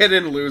happen. Get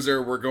in,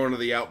 loser. We're going to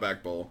the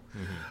Outback Bowl.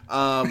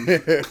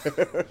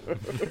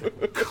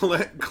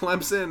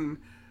 Clemson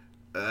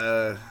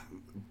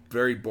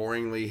very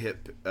boringly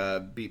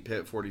beat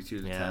Pitt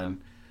 42-10.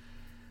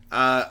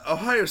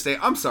 Ohio State,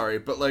 I'm sorry,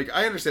 but like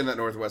I understand that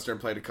Northwestern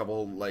played a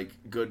couple like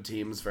good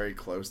teams very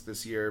close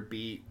this year.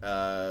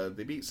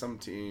 They beat some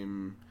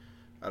team,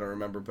 I don't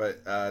remember,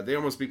 but they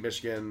almost beat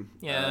Michigan.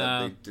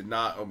 Yeah, they did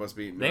not almost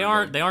beat. They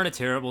aren't a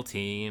terrible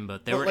team,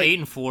 but they were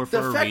 8-4 for a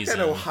reason. The fact that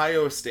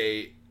Ohio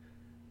State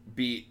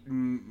beat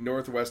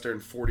Northwestern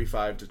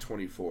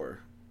 45-24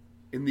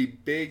 in the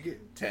Big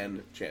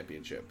Ten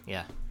championship.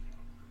 Yeah.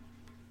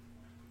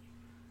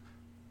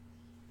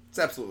 It's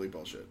absolutely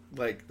bullshit.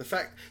 Like, the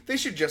fact... They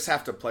should just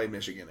have to play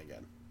Michigan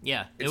again.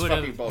 Yeah. It's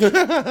fucking bullshit.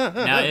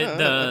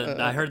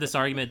 I heard this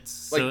argument...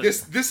 So, like,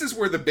 this is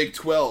where the Big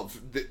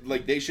 12...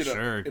 they should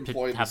have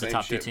employed have the the same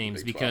top two shit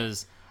teams Big 12.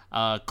 because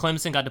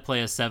Clemson got to play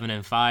a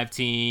 7-5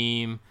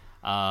 team.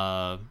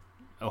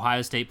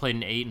 Ohio State played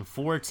an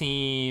 8-4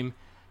 team.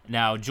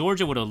 Now,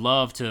 Georgia would have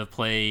loved to have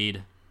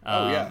played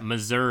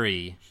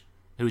Missouri,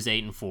 who's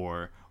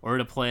 8-4, or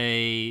to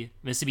play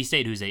Mississippi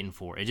State, who's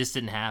 8-4. It just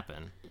didn't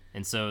happen.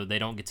 And so they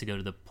don't get to go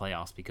to the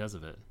playoffs because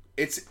of it.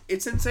 It's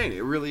insane.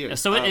 It really is.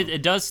 So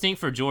it does stink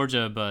for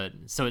Georgia, but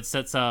so it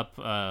sets up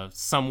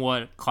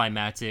somewhat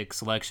climactic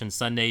Selection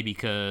Sunday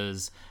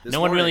because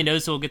no one really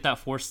knows who will get that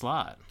fourth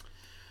slot.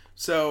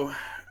 So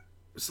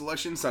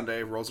Selection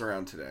Sunday rolls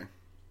around today.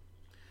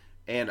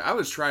 And I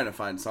was trying to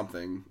find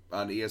something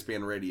on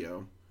ESPN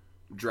Radio,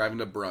 driving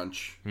to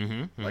brunch,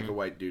 like a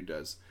white dude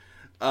does.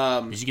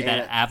 Did you get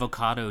that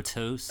avocado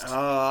toast?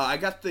 I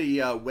got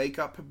the Wake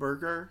Up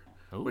Burger,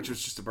 Ooh. which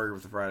was just a burger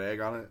with a fried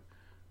egg on it.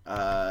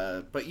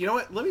 But you know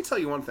what? Let me tell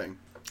you one thing.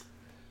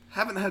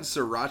 Haven't had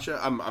sriracha.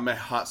 I'm a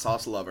hot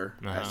sauce lover,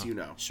 as you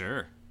know.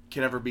 Sure.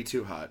 Can never be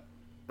too hot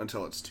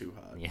until it's too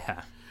hot.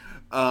 Yeah.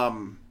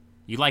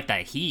 You like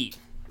that heat.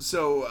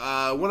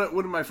 So one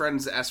of my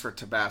friends asked for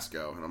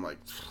Tabasco, and I'm like,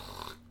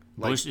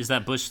 Bush, is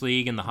that Bush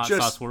League in the hot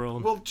sauce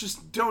world? Well,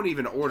 just don't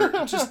even order.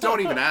 Just don't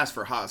even ask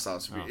for hot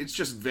sauce. It's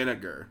just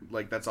vinegar.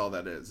 Like, that's all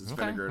that is. It's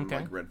vinegar and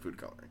like red food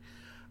coloring.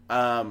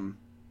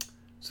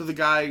 So the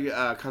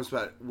guy comes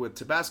back with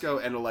Tabasco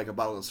and like a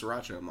bottle of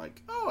sriracha. I'm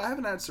like, oh, I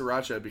haven't had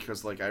sriracha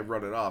because like I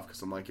run it off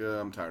because I'm like,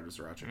 I'm tired of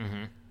sriracha.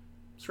 Mm-hmm.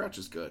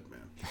 Sriracha's good,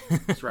 man.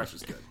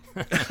 Sriracha's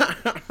good.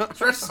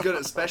 Sriracha's good,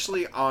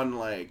 especially on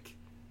like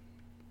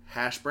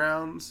hash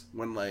browns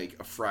when like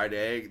a fried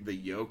egg, the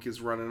yolk is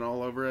running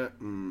all over it.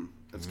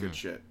 That's good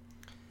shit.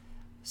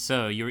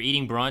 So you were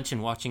eating brunch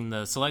and watching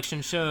the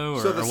selection show,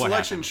 or so the or what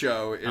selection happened?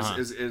 show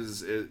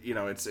is you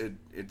know it's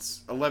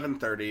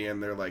 11:30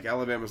 and they're like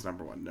Alabama's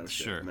number 1, no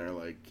shit, Sure. and they're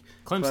like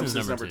Clemson's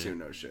number two. 2,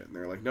 no shit, and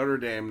they're like Notre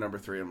Dame number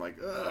 3. I'm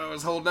like, I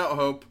was holding out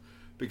hope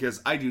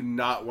because I do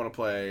not want to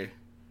play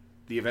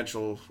the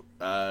eventual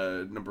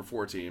number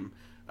 4 team.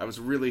 I was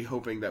really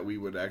hoping that we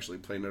would actually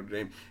play Notre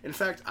Dame. In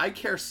fact, I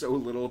care so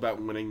little about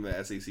winning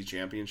the SEC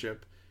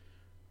championship.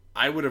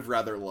 I would have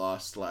rather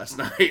lost last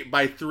night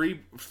by 3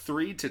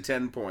 to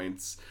 10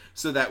 points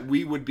so that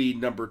we would be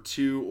number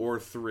 2 or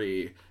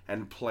 3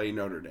 and play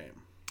Notre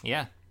Dame.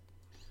 Yeah,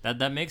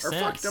 that makes Or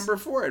sense. fuck number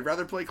 4. I'd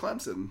rather play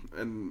Clemson.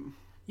 And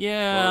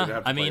Yeah, have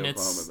to I play mean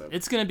Oklahoma, though.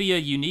 it's going to be a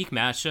unique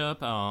matchup.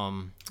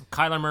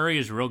 Kyler Murray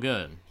is real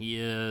good. He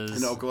is.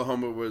 And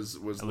Oklahoma was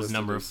listed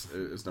number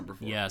as number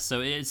 4. Yeah,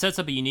 so it sets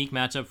up a unique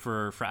matchup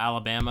for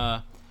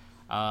Alabama.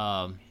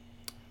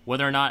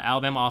 Whether or not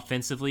Alabama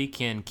offensively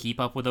can keep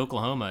up with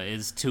Oklahoma.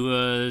 Is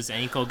Tua's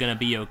ankle going to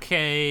be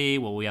okay?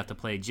 Will we have to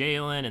play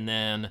Jalen? And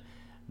then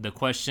the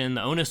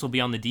onus will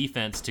be on the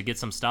defense to get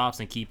some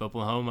stops and keep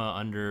Oklahoma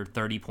under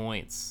 30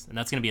 points. And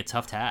that's going to be a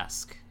tough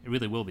task. It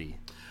really will be.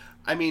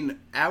 I mean,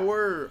 I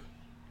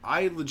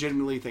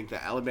legitimately think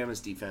that Alabama's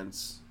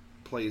defense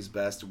plays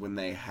best when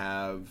they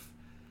have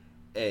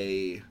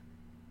a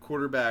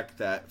quarterback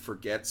that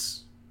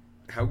forgets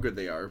how good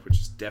they are,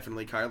 which is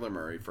definitely Kyler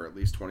Murray for at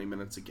least 20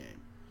 minutes a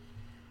game,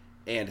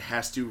 and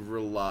has to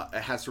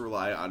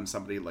rely on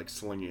somebody like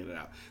slinging it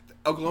out.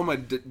 Oklahoma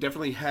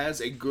definitely has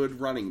a good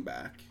running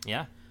back.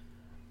 Yeah.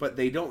 But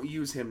they don't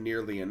use him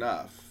nearly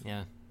enough.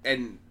 Yeah.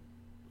 And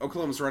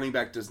Oklahoma's running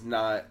back does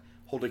not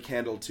hold a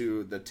candle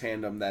to the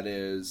tandem that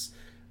is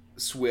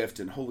Swift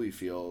and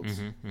Holyfield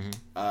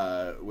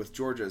with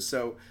Georgia.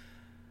 So,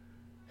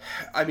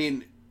 I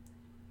mean,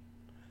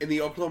 in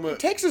the Oklahoma...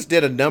 Texas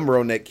did a number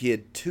on that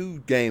kid 2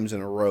 games in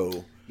a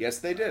row. Yes,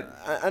 they did.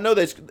 I know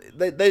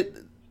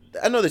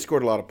I know they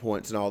scored a lot of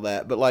points and all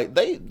that, but like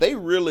they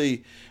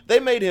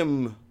made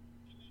him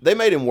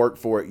work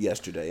for it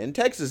yesterday. And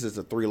Texas is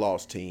a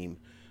 3-loss team.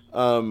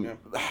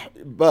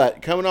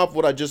 But coming off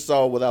what I just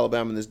saw with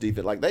Alabama in this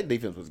defense, like that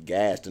defense was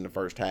gassed in the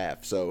first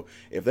half. So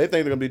if they think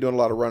they're going to be doing a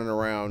lot of running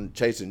around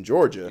chasing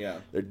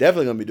Georgia, they're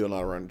definitely going to be doing a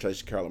lot of running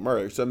chasing Kyler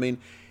Murray. So I mean,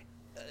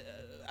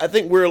 I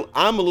think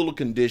I'm a little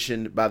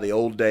conditioned by the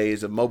old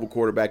days of mobile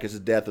quarterback as the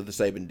death of the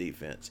Saban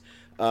defense.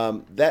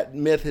 That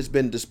myth has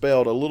been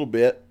dispelled a little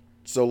bit,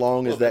 so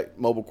long as that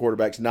mobile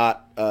quarterback's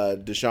not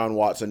Deshaun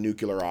Watson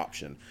nuclear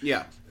option.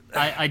 Yeah.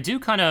 I do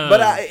kind of...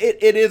 But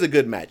it is a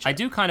good match. I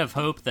do kind of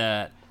hope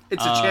that...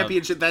 It's a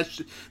championship.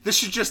 This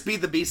should just be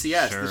the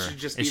BCS. Sure. This should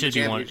just be the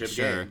championship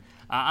game.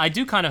 I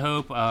do kind of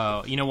hope,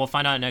 we'll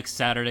find out next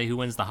Saturday who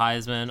wins the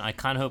Heisman. I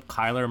kind of hope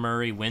Kyler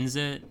Murray wins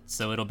it,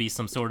 so it'll be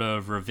some sort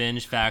of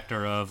revenge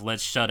factor of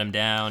let's shut him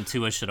down.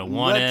 Tua should have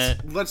won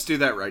it. Let's do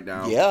that right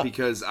now. Yeah.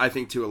 Because I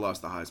think Tua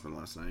lost the Heisman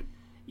last night.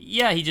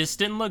 Yeah, he just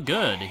didn't look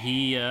good.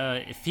 He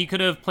if he could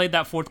have played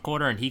that fourth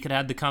quarter and he could have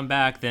had the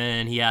comeback,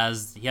 then he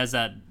has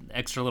that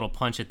extra little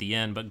punch at the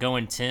end. But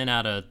going 10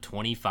 out of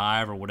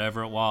 25 or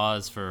whatever it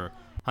was for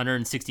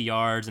 160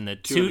 yards and the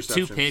two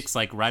picks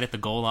like right at the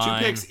goal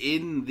line. 2 picks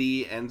in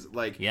the end,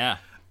 like yeah.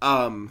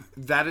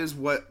 That's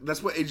what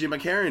AJ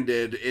McCarron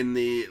did in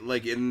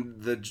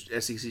the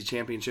SEC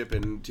championship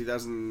in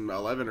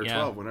 2011 or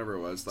 12, whenever it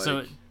was. Like,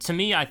 so to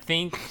me, I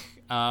think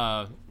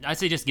I'd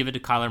say just give it to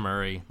Kyler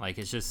Murray. Like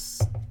it's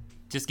just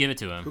give it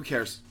to him. Who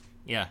cares?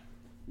 Yeah.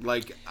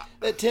 Like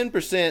that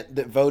 10%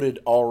 that voted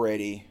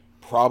already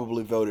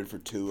probably voted for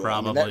Tua.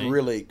 Probably. I mean, that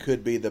really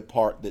could be the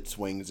part that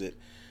swings it.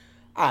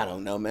 I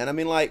don't know, man. I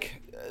mean,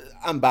 like,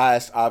 I'm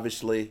biased,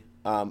 obviously.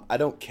 I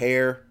don't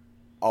care,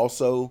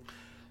 also.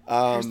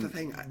 here's the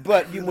thing.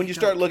 But when you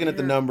start looking at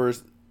the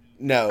numbers,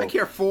 no. I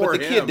care for But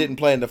the kid didn't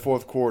play in the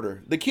fourth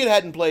quarter. The kid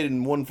hadn't played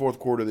in one fourth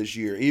quarter this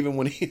year. Even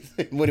when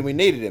we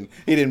needed him,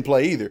 he didn't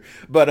play either.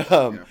 But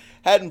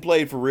hadn't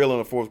played for real in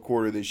a fourth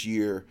quarter this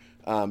year.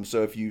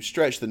 So if you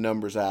stretch the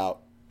numbers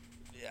out,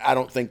 I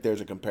don't think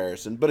there's a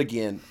comparison. But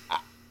again,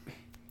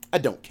 I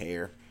don't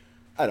care.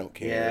 I don't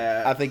care.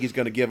 Yeah. I think he's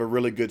going to give a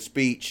really good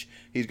speech.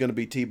 He's going to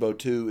be Tebow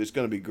too. It's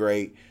going to be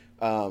great.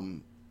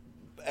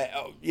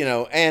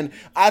 And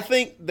I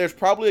think there's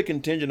probably a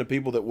contingent of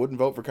people that wouldn't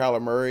vote for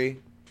Kyler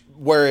Murray,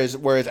 whereas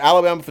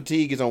Alabama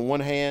fatigue is on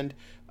one hand.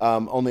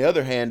 On the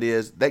other hand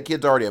is that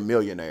kid's already a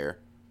millionaire.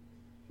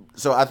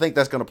 So I think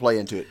that's going to play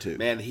into it too.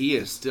 Man, he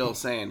is still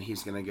saying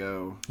he's going to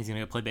go. He's going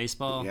to go play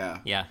baseball? Yeah.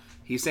 Yeah.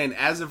 He's saying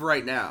as of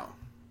right now,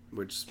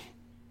 which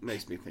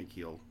makes me think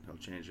he'll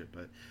change it.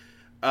 But,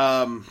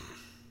 I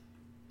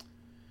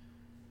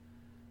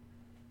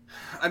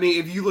mean,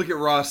 if you look at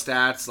raw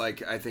stats,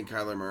 like, I think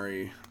Kyler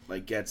Murray,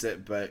 like, gets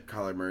it. But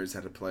Kyler Murray's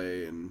had to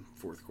play in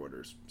fourth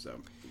quarters.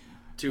 So,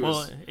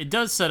 it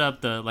does set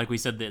up like we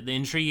said, the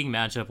intriguing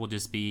matchup will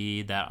just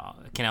be that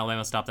can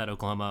Alabama stop that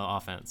Oklahoma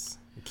offense?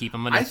 Keep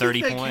them under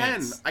 30 points. I think they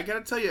can. I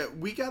gotta tell you,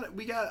 we got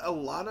a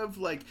lot of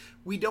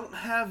we don't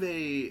have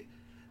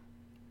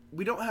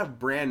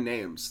brand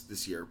names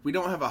this year. We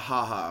don't have a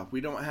HaHa.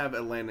 We don't have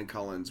a Landon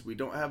Collins. We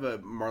don't have a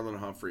Marlon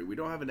Humphrey. We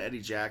don't have an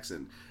Eddie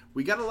Jackson.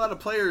 We got a lot of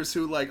players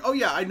who oh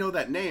yeah, I know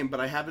that name, but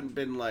I haven't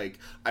been I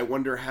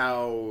wonder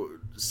how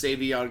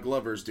Savion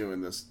Glover's doing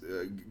this.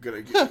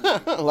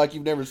 Like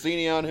you've never seen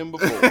him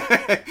before.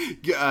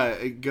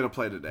 Gonna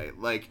play today.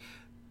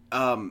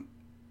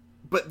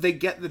 But they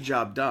get the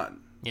job done.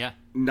 Yeah.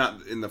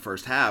 Not in the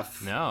first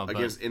half. No,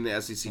 in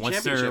the SEC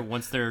championship.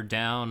 Once they're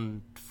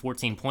down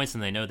 14 points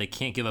and they know they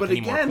can't give up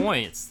any more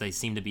points, they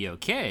seem to be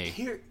okay.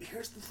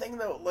 Here's the thing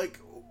though,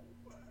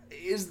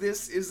 is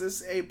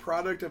this a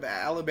product of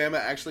Alabama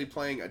actually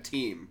playing a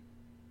team?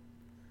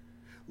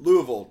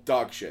 Louisville,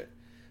 dog shit.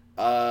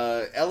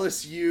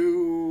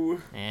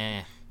 LSU,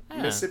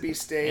 Mississippi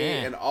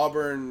State, and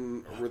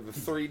Auburn were the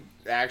three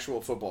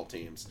actual football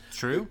teams.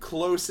 True. The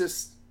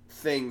closest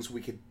things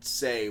we could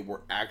say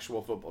were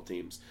actual football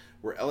teams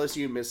were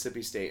LSU,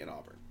 Mississippi State, and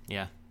Auburn.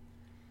 Yeah.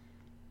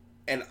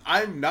 And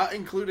I'm not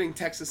including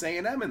Texas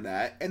A&M in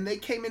that, and they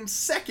came in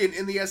second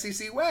in the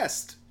SEC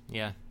West.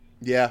 Yeah.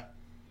 Yeah.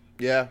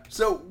 Yeah.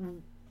 So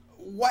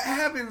what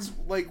happens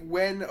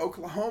when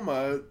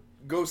Oklahoma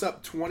goes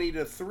up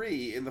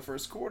 20-3 in the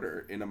first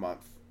quarter in a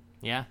month?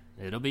 Yeah,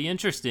 it'll be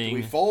interesting. Do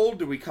we fold?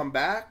 Do we come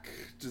back?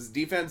 Does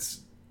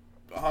defense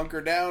hunker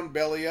down,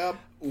 belly up?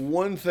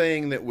 One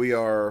thing that we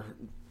are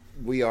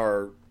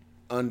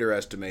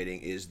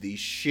underestimating is the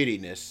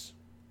shittiness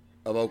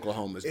of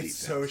Oklahoma's defense. It's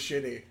so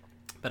shitty.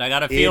 But I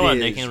got a feeling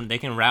they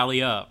can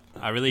rally up.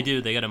 I really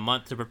do. They got a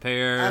month to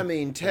prepare. I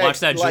mean,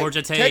 watch that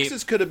Georgia tape.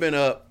 Texas could have been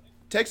up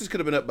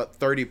about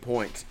 30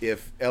 points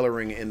if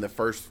Ellering in the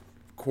first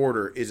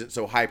quarter isn't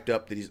so hyped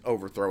up that he's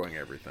overthrowing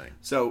everything.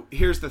 So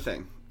here's the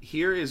thing.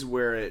 Here is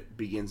where it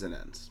begins and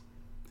ends.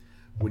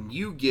 When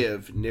you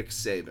give Nick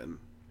Saban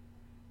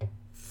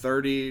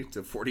 30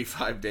 to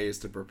 45 days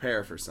to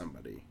prepare for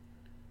somebody,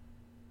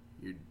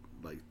 you're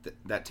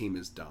that team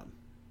is done.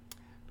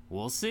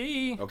 We'll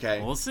see.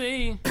 Okay. We'll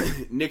see.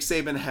 Nick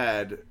Saban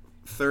had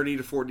 30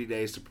 to 40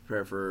 days to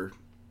prepare for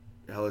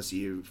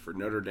LSU, for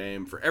Notre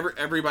Dame, for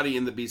everybody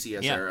in the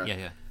BCS era.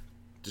 Yeah.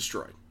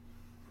 Destroyed.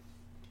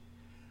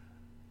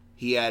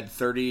 He had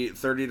 30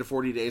 to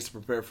 40 days to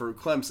prepare for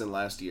Clemson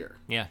last year.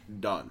 Yeah.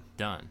 Done.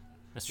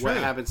 That's true. What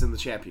happens in the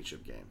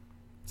championship game?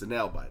 It's a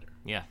nail biter.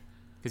 Yeah.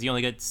 Because you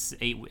only get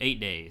 8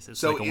 days. It's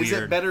so is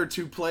it better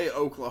to play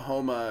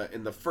Oklahoma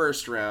in the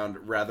first round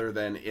rather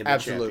than in the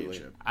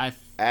championship?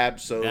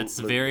 Absolutely. That's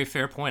a very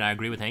fair point. I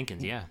agree with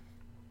Hankins, yeah.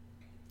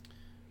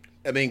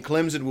 I mean,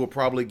 Clemson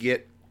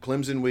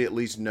we at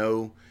least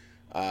know,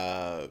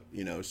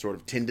 sort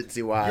of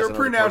tendency-wise. You're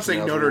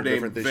pronouncing Notre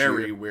Dame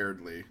very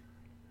weirdly.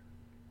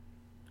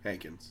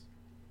 Hankins.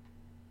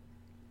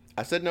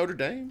 I said Notre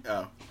Dame?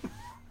 Oh.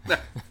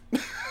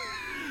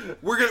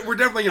 We're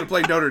definitely going to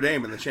play Notre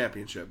Dame in the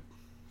championship.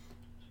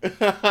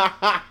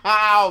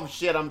 Oh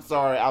shit! I'm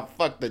sorry. I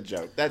fucked the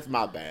joke. That's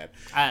my bad.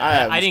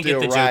 I didn't get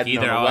the joke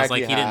either. I was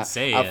like, he didn't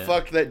say it. I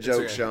fucked that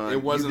joke, Sean.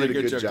 It wasn't a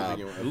good joke. job.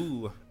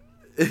 Ooh.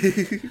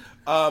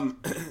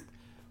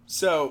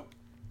 So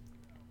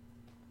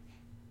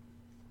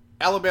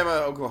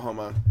Alabama,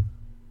 Oklahoma,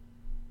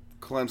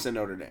 Clemson,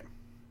 Notre Dame.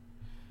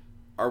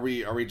 Are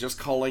we just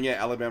calling it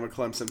Alabama,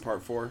 Clemson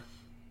Part 4?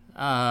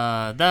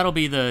 That'll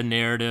be the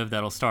narrative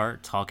that'll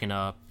start talking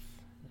up.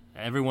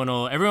 Everyone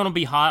will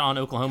be hot on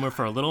Oklahoma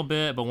for a little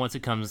bit, but once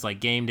it comes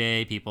game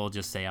day, people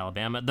just say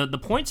Alabama. The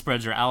point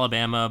spreads are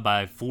Alabama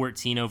by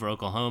 14 over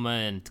Oklahoma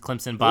and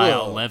Clemson by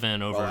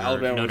 11 over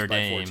Alabama Notre was by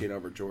Dame. 14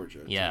 over Georgia.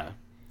 Yeah.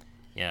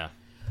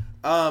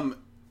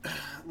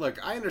 Look,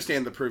 I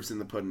understand the proof's in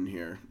the pudding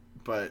here,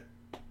 but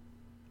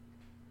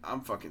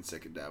I'm fucking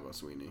sick of Dabo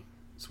Swinney.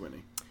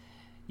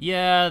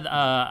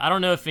 Yeah, I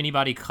don't know if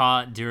anybody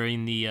caught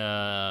during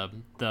the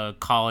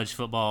college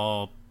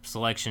football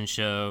selection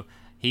show.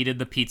 He did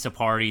the pizza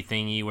party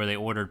thingy where they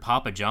ordered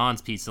Papa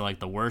John's pizza like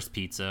the worst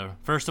pizza.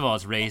 First of all,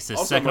 it's racist.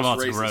 Also Second of all,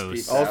 it's most racist gross.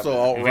 pizza Also,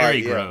 alt-right,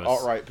 Very gross.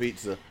 alt-right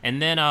pizza.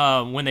 And then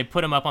when they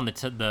put him up on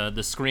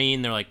the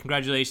screen, they're like,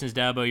 "Congratulations,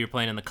 Dabo, you're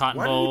playing in the Cotton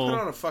Why Bowl." did you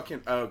put on a fucking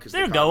because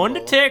They're going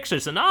to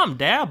Texas, and I'm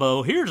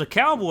Dabo. Here's a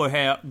cowboy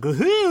hat.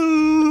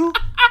 Gahoo!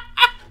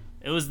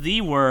 It was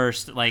the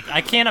worst.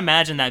 I can't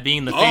imagine that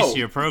being the face of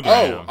your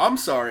program. I'm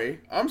sorry.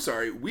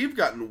 We've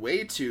gotten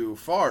way too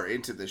far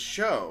into the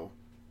show,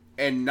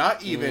 and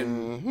not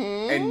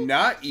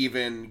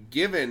even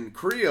given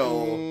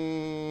Creel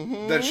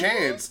the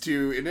chance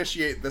to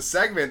initiate the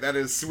segment that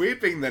is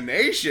sweeping the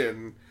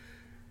nation.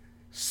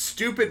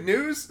 Stupid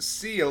news.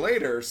 See you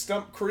later.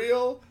 Stump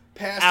Creel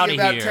passed Outta you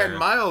about here. 10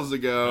 miles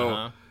ago.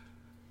 Uh-huh.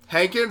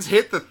 Hankins,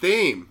 hit the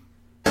theme.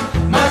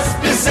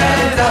 Must be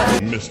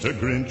Santa, Mr.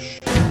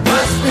 Grinch,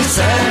 must be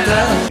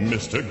Santa,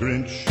 Mr.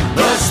 Grinch.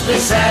 must be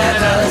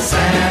Santa,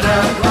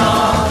 Santa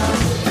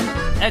Claus.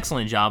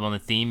 Excellent job on the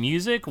theme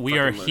music. We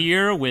are lit.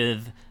 here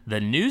with the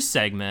new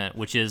segment,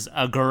 which is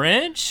a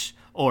Grinch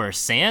or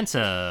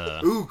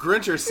Santa. Ooh,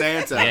 Grinch or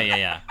Santa.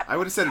 Yeah. I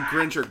would have said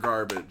Grinch or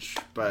garbage,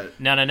 but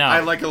No.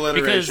 I like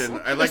alliteration.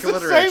 Because- I like It's the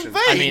alliteration. same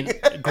thing. I mean,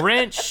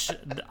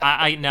 Grinch.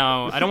 I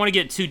no. I don't want to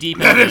get too deep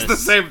into That this. is the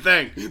same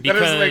thing. That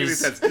doesn't make any Because-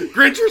 sense.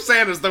 Grinch or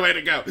Santa's the way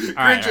to go. Grinch or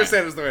right.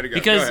 Santa's the way to go.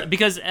 Go ahead.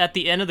 Because at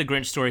the end of the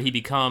Grinch story, he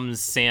becomes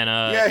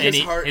Santa. Yeah, and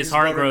his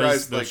heart motor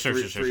grows like sure.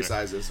 three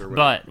sizes or whatever.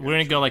 But Yeah, we're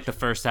gonna sure. go like the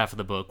first half of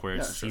the book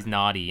where sure. he's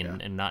naughty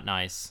and not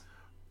nice.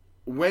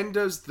 When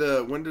does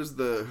the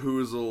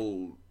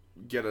Hoozle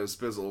get a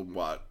spizzle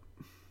what?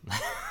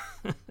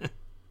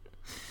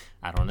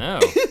 I don't know.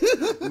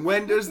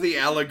 When does the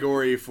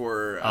allegory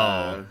for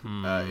Oh,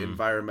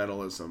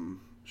 environmentalism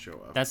show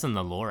up? That's in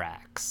the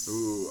Lorax.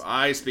 Ooh,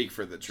 I speak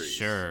for the trees.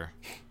 Sure.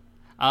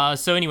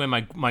 So anyway,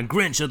 my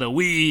Grinch of the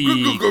week.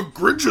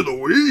 Grinch of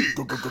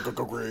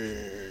the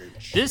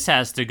week. This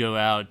has to go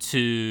out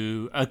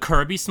to a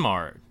Kirby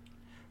Smart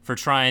for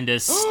trying to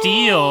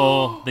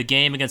steal the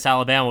game against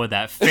Alabama with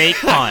that fake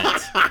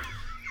punt.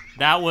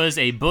 That was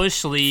a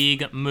Bush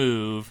League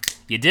move.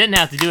 You didn't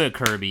have to do it,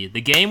 Kirby.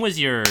 The game was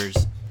yours.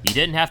 You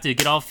didn't have to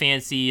get all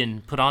fancy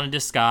and put on a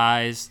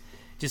disguise.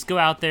 Just go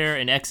out there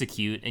and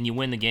execute, and you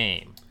win the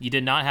game. You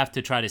did not have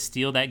to try to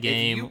steal that If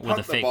game you with punt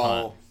a the fake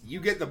ball, punt. you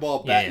get the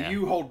ball back. Yeah.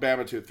 You hold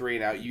Bama to a 3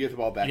 and out. You get the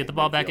ball back. You get the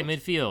ball back at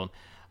midfield.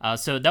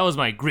 So that was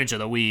my Grinch of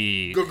the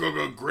week.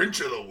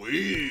 Grinch of the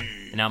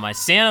week. Now my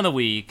Santa of the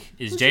week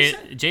is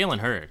Jalen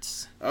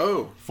Hurts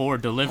Oh, for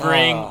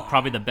delivering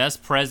probably the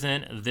best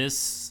present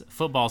this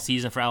football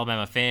season for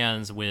Alabama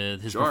fans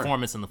with his Sure.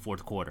 performance in the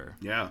fourth quarter.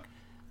 yeah.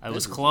 It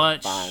was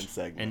clutch. fine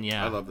segment. And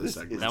yeah, I love this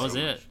segment. that was so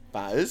it. much.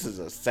 Fine, this is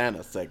a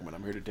Santa segment.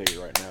 I'm here to tell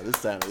you right now. This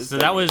Santa. This So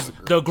that was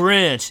the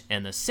Grinch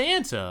and the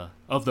Santa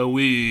of the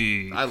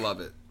week. I love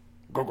it.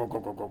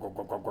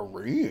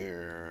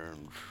 Grinch.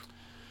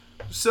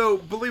 So,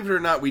 believe it or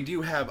not, we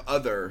do have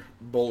other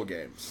bowl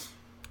games.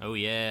 Oh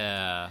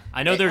yeah,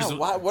 I know there's.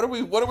 What are we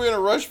in a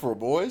rush for,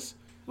 boys?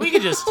 We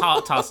could just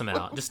toss them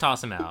out. Just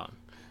toss them out.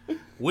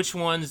 Which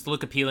ones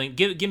look appealing?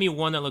 Give me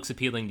one that looks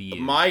appealing to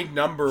you. My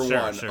number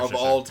one of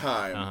all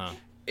time Uh-huh.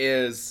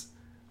 is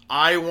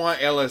I want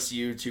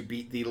LSU to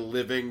beat the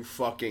living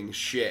fucking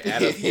shit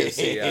out of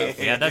UCF.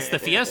 Yeah, that's the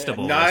Fiesta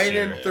Bowl. this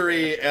year.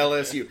 9-3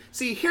 LSU.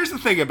 See, here's the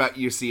thing about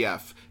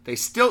UCF. They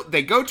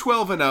go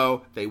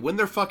 12-0. They win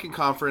their fucking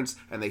conference,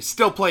 and they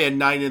still play a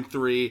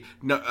 9-3,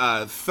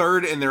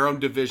 third in their own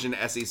division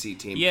SEC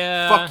team.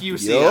 Yeah. Fuck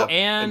UCF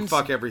And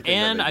fuck everything.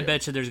 And that they I do.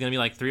 bet you there's gonna be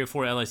like 3 or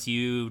 4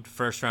 LSU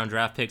first round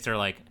draft picks that are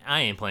like,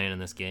 I ain't playing in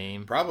this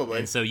game. Probably.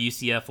 And so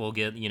UCF will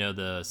get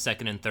the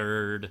second and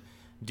third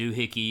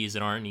doohickeys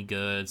that aren't any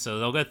good. So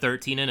they'll go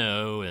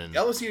 13-0 and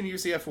LSU and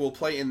UCF will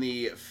play in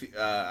the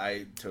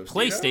Tostitos?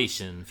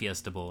 PlayStation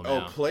Fiesta Bowl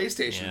Oh, now.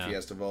 PlayStation Yeah.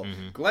 Festival.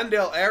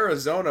 Glendale,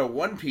 Arizona,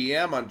 1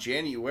 p.m. on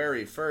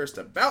January 1st,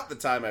 about the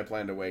time I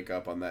plan to wake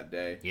up on that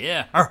day.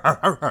 Yeah.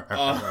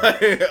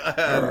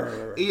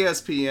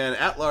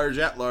 ESPN, at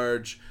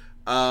large.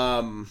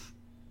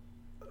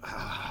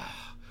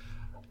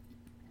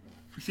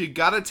 You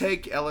gotta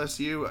take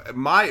LSU.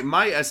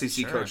 My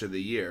SEC coach of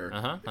the year,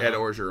 Ed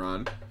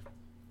Orgeron.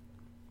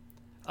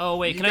 Oh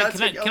wait, You can gotta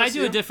take I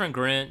do a LSU? different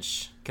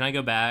Grinch? Can I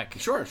go back?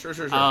 Sure.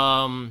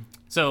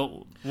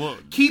 So well,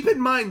 Keep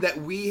in mind that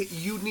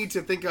you need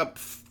to think up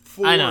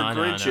 4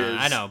 Grinches.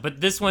 I know,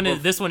 but this one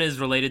is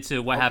related to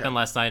what happened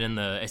last night in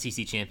the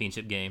SEC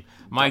championship game.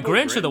 My Double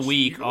Grinch of the Grinch?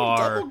 week You going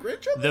are double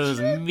Grinch on this those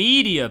shit?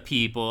 media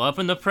people up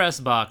in the press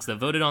box that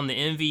voted on the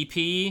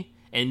MVP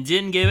and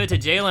didn't give it to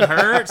Jalen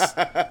Hurts.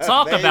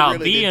 Talk They about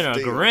really being did a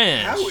steal.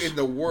 Grinch. How in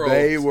the world?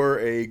 They were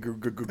a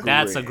Grinch.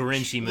 That's a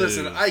Grinchy move.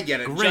 Listen, I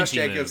get it. Josh Grinchy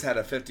Jacobs move. had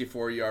a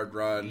 54-yard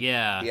run.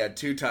 Yeah. He had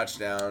 2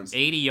 touchdowns.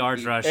 80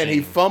 yards rushing. And he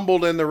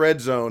fumbled in the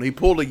red zone. He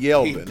pulled a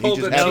Yeldon. pulled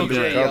He just a happened to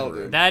TJ recover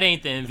Yeldon. it. That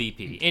ain't the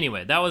MVP.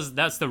 Anyway,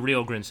 that's the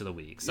real Grinch of the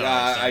week. Sorry.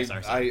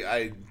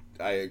 I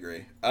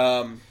agree.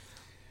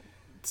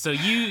 So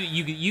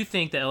you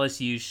think the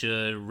LSU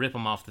should rip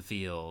him off the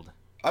field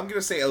I'm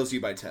gonna say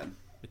LSU by 10.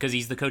 because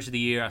he's the coach of the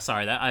year?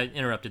 Sorry, that I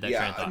interrupted that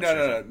train Yeah,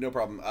 of thought. no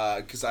problem.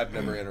 Because I've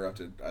never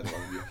interrupted either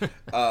one of you.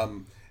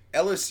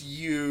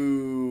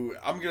 LSU.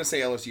 I'm gonna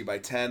say LSU by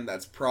 10.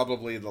 That's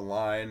probably the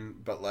line,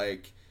 but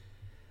like,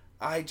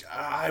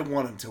 I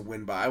want him to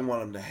win by. I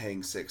want him to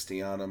hang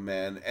 60 on him,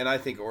 man. And I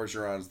think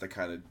Orgeron's the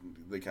kind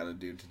of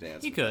dude to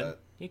dance. He with could. that.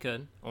 He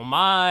could. Well,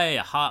 my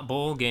hot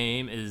bowl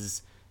game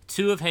is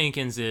 2 of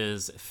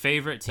Hankins's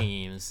favorite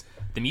teams: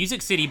 the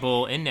Music City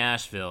Bowl in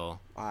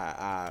Nashville,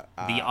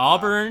 the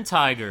Auburn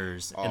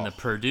Tigers, and the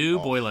Purdue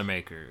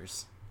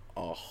Boilermakers.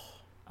 Oh,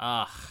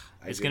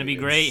 It's didn't gonna be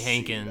even great, see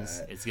Hankins.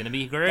 that. It's gonna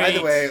be great. By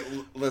the way,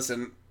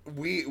 listen,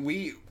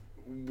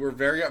 we're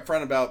very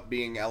upfront about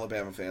being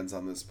Alabama fans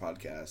on this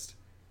podcast.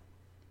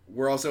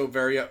 We're also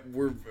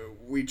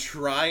we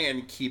try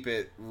and keep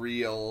it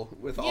real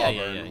with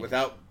Auburn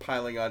without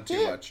piling on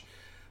too much.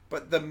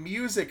 But the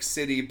Music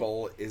City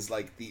Bowl is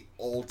like the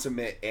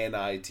ultimate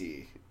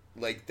NIT.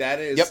 Like that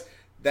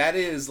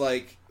is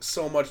like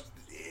so much.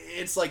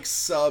 It's like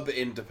sub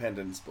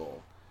Independence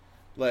Bowl.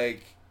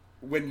 Like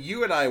when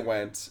you and I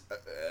went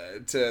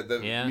to the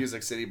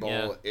Music City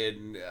Bowl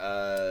in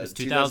it's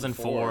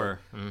 2004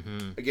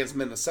 against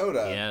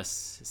Minnesota.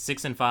 Yes,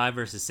 6-5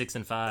 versus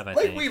 6-5. I Like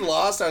think we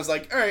lost. I was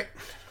like, all right,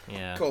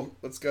 cool.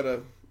 Let's go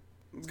to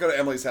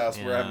Emily's house.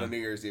 We're having a New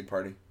Year's Eve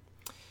party.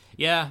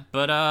 Yeah,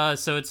 but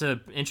so it's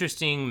a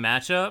interesting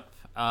matchup.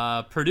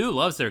 Purdue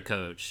loves their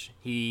coach.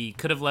 He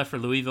could have left for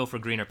Louisville for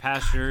greener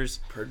pastures.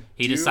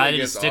 He decided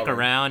to stick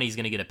around. He's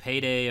going to get a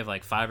payday of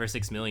like $5 or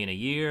 $6 million a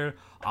year.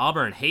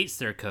 Auburn hates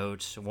their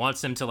coach,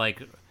 wants him to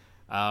like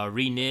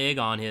renege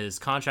on his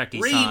contract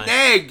he signed.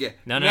 Renege.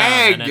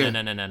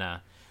 No.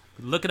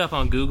 Look it up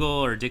on Google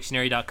or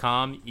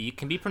dictionary.com. It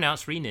can be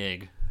pronounced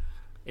renege.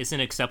 It's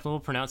an acceptable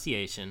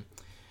pronunciation.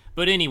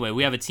 But anyway,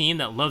 we have a team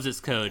that loves its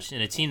coach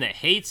and a team that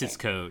hates its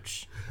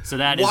coach. So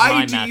that is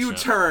my matchup. Why do you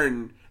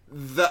turn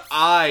the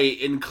I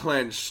in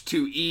clench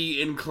to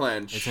E in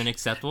clench? It's an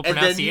acceptable and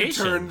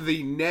pronunciation. And then you turn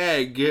the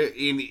neg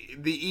in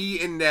the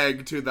E in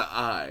neg to the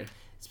I.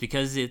 It's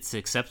because it's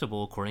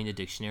acceptable according to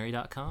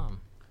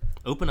dictionary.com.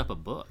 Open up a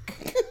book.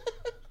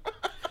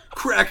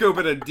 Crack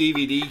open a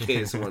DVD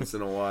case once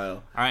in a while.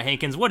 All right,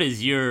 Hankins, what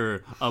is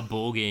your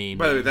bowl game?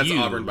 By the way, that's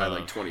Auburn by love?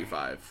 like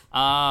 25.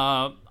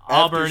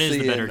 Auburn is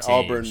the better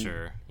team,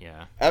 sure.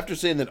 Yeah. After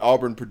seeing that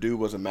Auburn-Purdue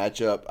was a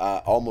matchup, I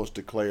almost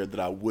declared that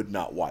I would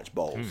not watch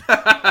bowls.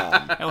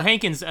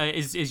 Hankins,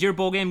 is your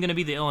bowl game going to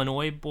be the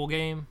Illinois bowl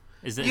game?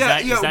 Is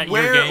that your game?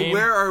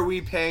 Where are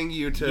we paying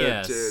you to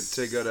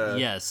go to?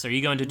 Yes. Are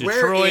you going to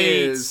Detroit? Where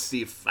is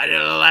the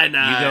final line?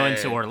 You going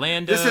to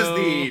Orlando? This is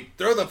the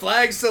throw the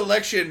flag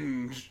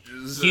selection.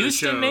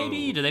 Houston, show.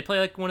 maybe? Do they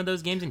play like one of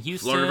those games in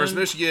Houston? Florida versus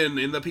Michigan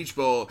in the Peach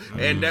Bowl,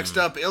 and next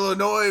up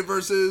Illinois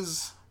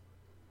versus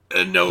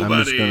nobody.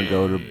 I'm just gonna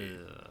go to.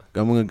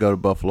 I'm gonna go to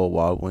Buffalo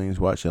Wild Wings,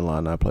 watch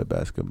Illini play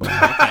basketball.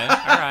 Okay, all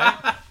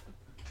right.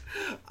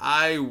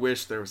 I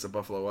wish there was a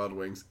Buffalo Wild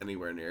Wings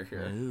anywhere near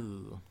here.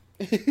 Ooh.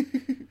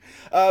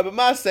 But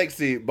my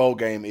sexy bowl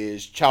game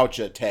is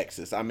Chaucha,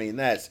 Texas. I mean,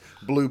 that's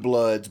blue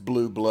bloods,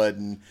 blue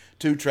blooding,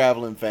 two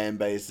traveling fan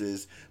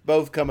bases,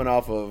 both coming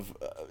off of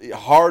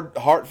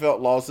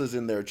heartfelt losses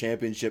in their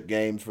championship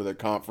games for their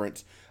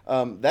conference.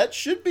 That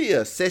should be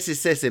a sexy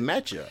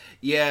matchup.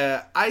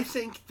 Yeah, I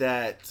think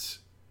that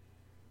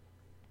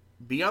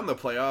beyond the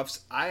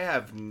playoffs, I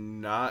have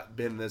not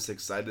been this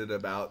excited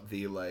about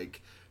the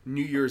like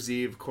New Year's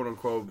Eve, quote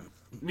unquote,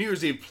 New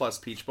Year's Eve plus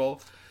Peach Bowl.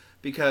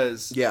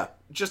 Because,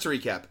 just to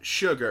recap,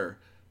 Sugar,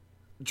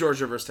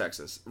 Georgia versus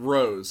Texas,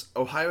 Rose,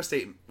 Ohio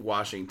State,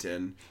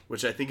 Washington,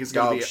 which I think is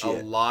going to be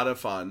a lot of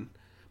fun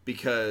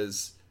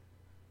because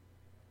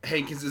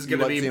Hankins is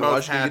going to be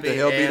both happy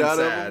and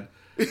sad.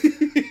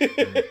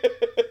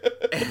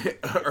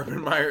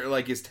 Urban Meyer,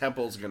 like his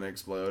temple's going to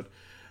explode.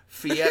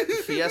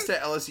 Fiesta,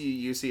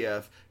 LSU,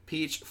 UCF,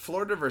 Peach,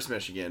 Florida versus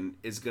Michigan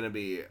is going to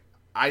be,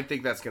 I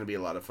think that's going to be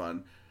a lot of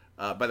fun.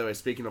 By the way,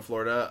 speaking of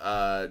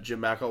Florida,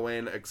 Jim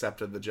McElwain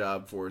accepted the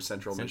job for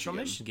Central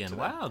Michigan. Today.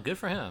 Wow, good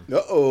for him.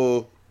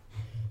 Uh-oh.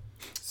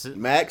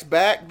 Max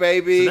back,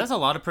 baby. So that's a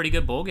lot of pretty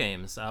good bowl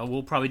games.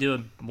 We'll probably do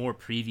a more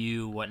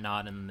preview,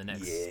 whatnot, in the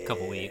next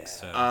couple weeks.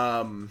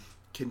 So.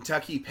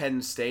 Kentucky,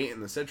 Penn State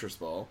in the Citrus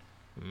Bowl.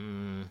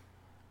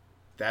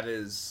 That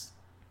is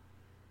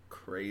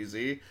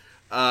crazy.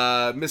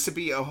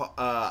 Mississippi,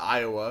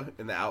 Iowa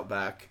in the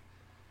Outback.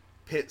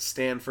 Pitt,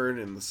 Stanford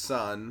in the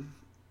Sun.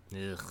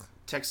 Ugh.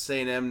 Texas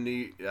A&M,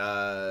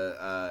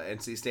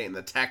 NC State in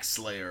the Tax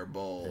Slayer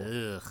Bowl.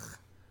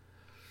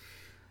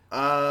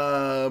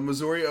 Ugh.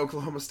 Missouri,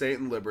 Oklahoma State,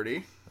 and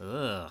Liberty.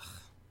 Ugh.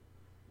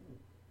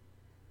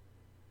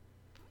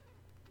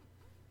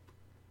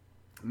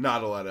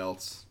 Not a lot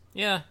else.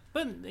 Yeah,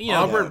 but you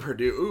know, Auburn,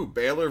 Purdue. Ooh,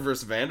 Baylor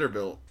versus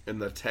Vanderbilt in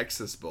the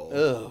Texas Bowl.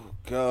 Oh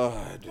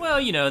God.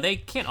 Well, you know, they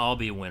can't all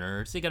be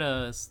winners. They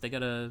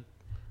gotta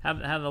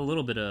have a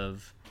little bit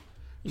of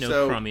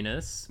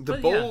crumminess. The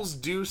bowls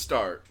do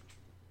start.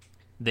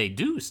 They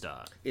do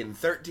start in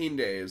 13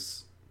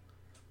 days.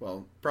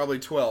 Well, probably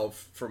 12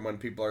 from when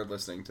people are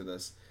listening to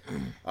this.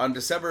 On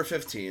December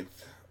 15th.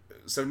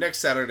 So next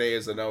Saturday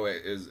is a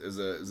it's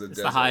desert.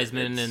 the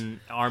Heisman and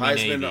Army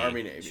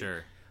Navy.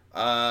 Sure.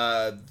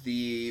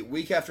 The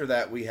week after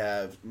that we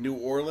have New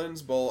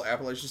Orleans Bowl,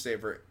 Appalachian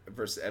State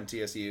versus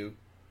MTSU.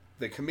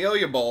 The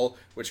Camellia Bowl,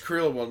 which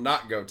Creel will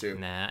not go to.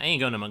 Nah, I ain't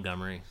going to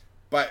Montgomery.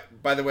 But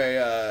by the way,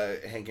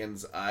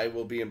 Hankins, I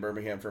will be in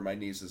Birmingham for my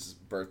niece's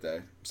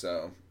birthday,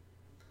 so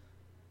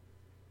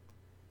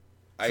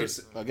I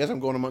guess I'm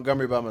going to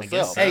Montgomery by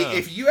myself. Hey,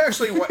 if you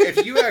actually want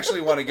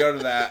to go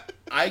to that,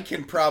 I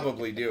can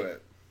probably do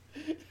it.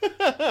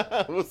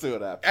 We'll see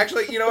what happens.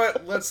 Actually, you know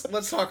what?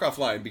 Let's talk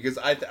offline because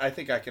I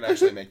think I can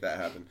actually make that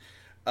happen.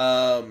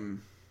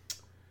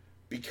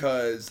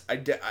 Because I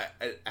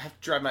have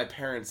to drive my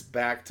parents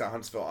back to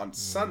Huntsville on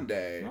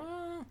Sunday.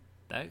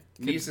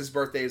 Niece's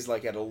birthday is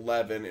like at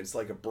 11. It's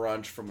like a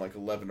brunch from like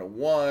 11 to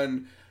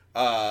 1.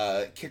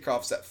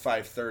 Kickoff's at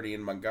 5:30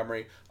 in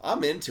Montgomery.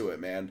 I'm into it,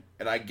 man,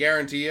 and I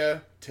guarantee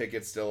you,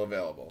 tickets still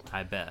available.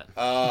 I bet.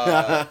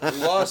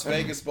 Las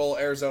Vegas Bowl,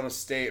 Arizona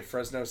State,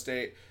 Fresno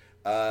State,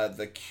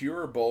 the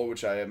Cure Bowl,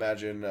 which I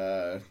imagine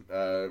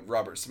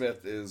Robert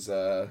Smith is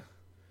going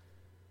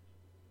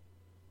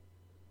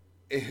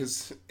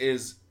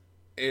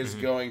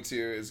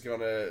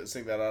to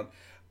sing that on.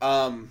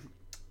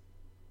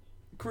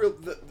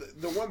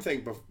 The one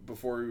thing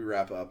before we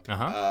wrap up,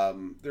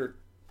 there are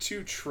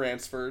two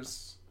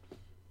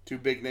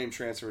big name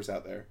transfers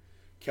out there.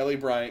 Kelly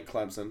Bryant,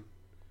 Clemson.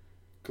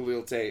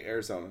 Khalil Tate,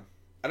 Arizona.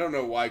 I don't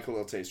know why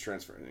Khalil Tate's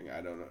transferring.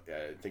 I don't know.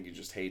 I think he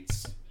just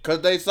hates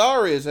Because they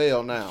sorry as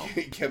hell now.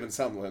 Kevin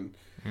Sumlin.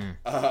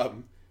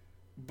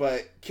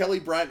 But Kelly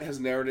Bryant has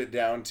narrowed it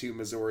down to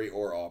Missouri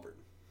or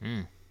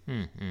Auburn.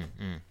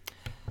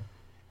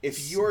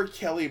 If you're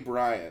Kelly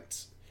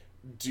Bryant,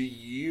 do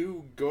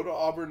you go to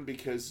Auburn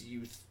because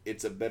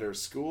it's a better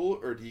school,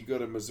 or do you go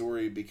to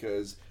Missouri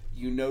because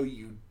you know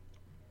you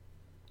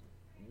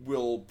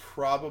will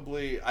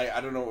probably...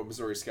 I don't know what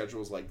Missouri's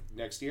schedule is like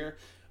next year,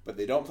 but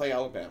they don't play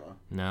Alabama.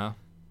 No.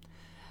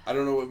 I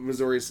don't know what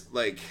Missouri's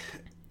like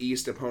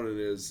East opponent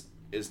is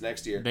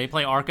next year. They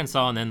play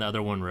Arkansas, and then the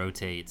other one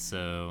rotates.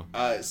 So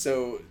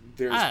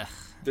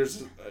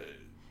there's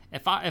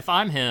if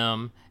I'm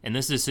him, and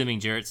this is assuming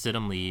Jarrett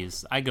Stidham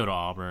leaves, I go to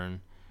Auburn.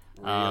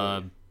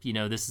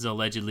 Really? This is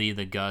allegedly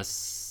the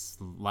Gus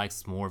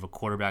likes more of a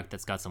quarterback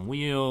that's got some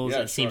wheels.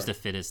 Yeah, it seems to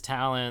fit his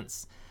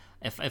talents.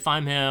 If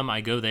I'm him,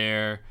 I go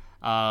there.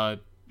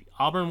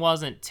 Auburn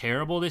wasn't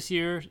terrible this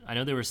year. I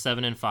know they were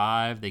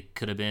 7-5. They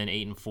could have been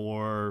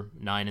 8-4,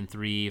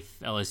 9-3 if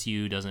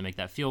LSU doesn't make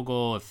that field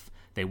goal. If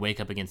they wake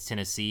up against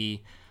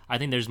Tennessee, I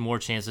think there's more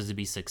chances to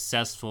be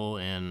successful.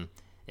 And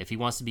if he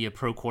wants to be a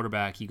pro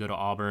quarterback, you go to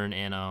Auburn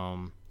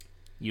and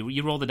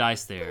you roll the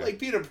dice there. Like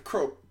being a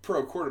pro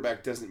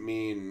quarterback doesn't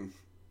mean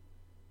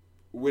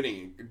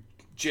winning.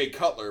 Jay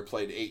Cutler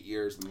played 8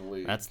 years in the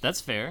league. That's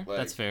fair. Like,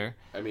 that's fair.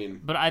 I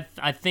mean, but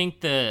I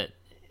think that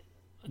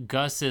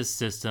Gus's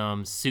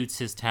system suits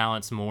his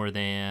talents more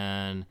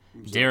than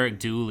Derek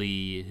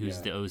Dooley, who's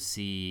the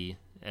OC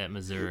at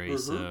Missouri.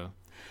 So,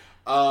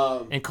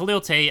 and Khalil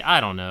Tate, I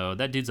don't know.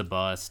 That dude's a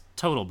bust.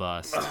 Total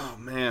bust. Oh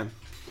man.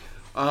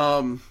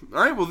 All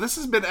right. Well, this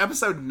has been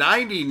episode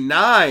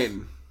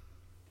 99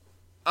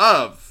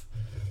 of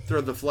Throw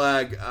the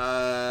Flag.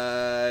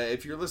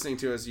 If you're listening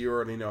to us, you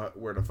already know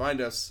where to find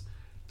us,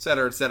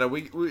 etc., etc.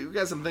 We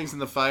got some things in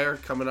the fire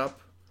coming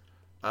up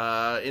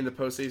in the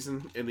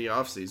postseason, in the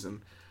off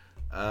season.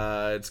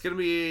 It's gonna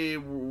be.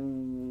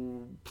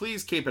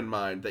 Please keep in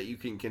mind that you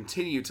can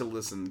continue to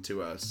listen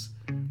to us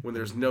when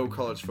there's no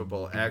college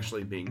football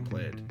actually being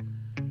played,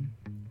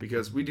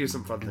 because we do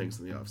some fun things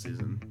in the off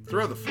season.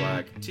 Throw the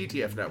Flag.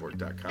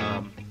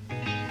 TTFnetwork.com.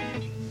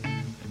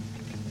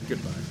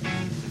 Goodbye.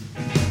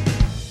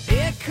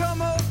 Here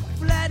come a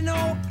flat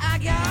note, I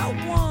got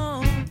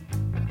one.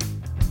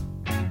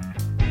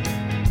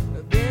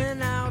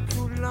 Been out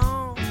too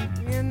long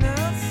in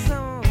the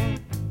sun.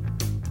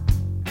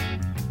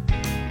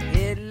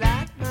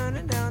 Headlight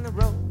running down the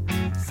road.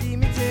 See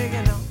me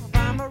taking off,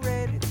 I'm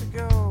ready to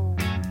go.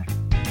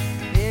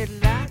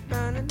 Headlight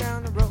running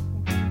down the road.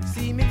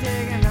 See me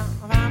taking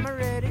off, I'm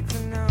ready to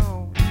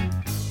know.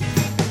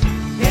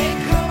 Hey,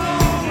 come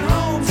on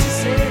home, she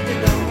said to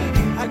go.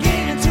 I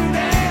get into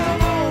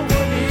damn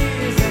over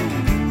these and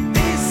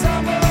these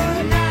summer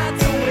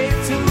nights are way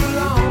too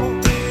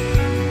long.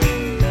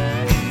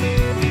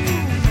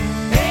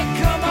 Hey,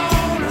 come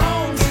on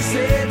home, she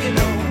said, you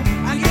know,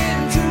 I get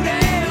into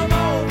damn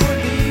over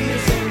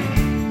these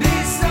and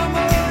these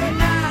summer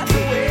nights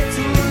are way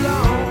too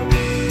long.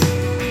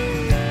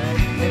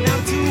 And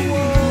I'm too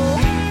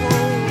old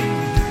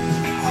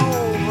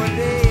over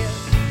there.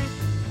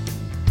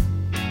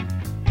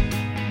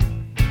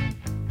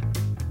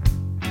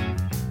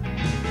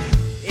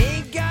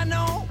 Ain't got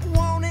no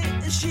want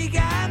it, she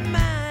got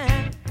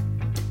mine.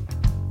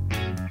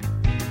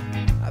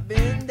 I've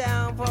been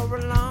down for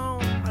a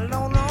long,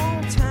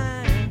 long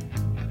time.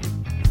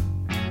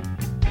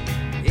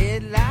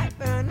 Headlight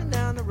burning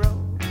down the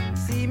road.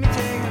 See me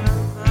taking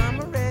off, I'm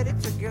ready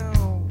to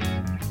go.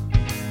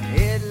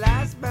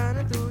 Headlights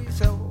burning through your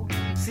soul.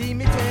 See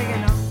me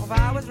taking off,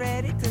 I was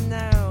ready to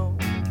know.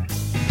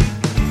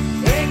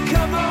 Hey,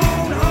 come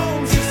on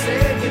home, she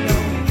said, you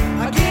know,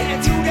 I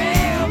get too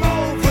damn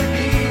old for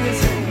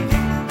these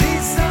and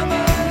these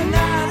summer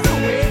nights are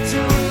way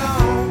too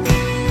long.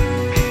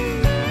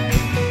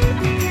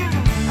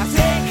 I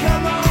said,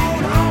 come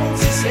on home,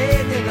 she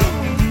said, you know,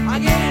 I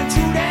get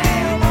too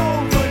damn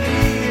old for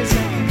these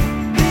and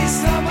these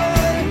summer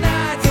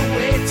nights are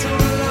way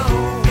too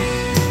long.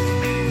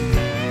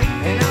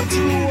 And I'm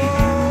too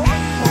old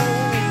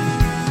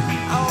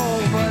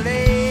over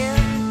there.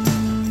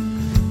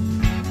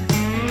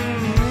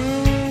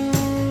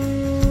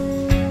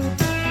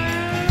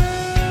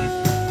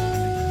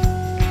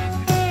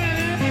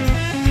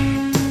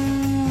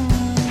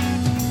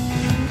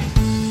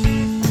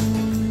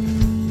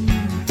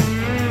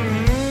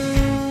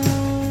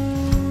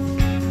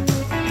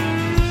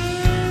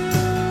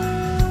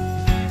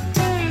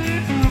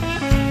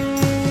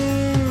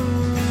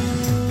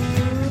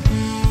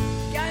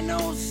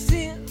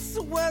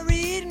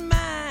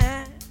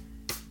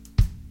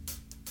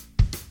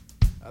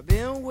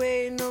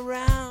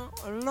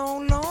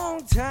 long,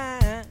 long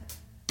time.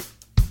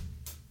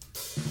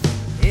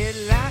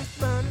 Headlights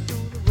burning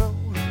through the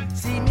road.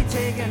 See me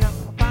taking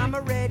off, I'm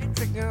ready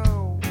to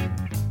go.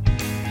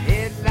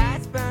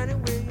 Headlights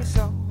burning with your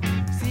soul.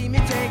 See me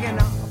taking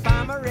off,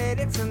 I'm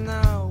ready to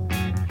know.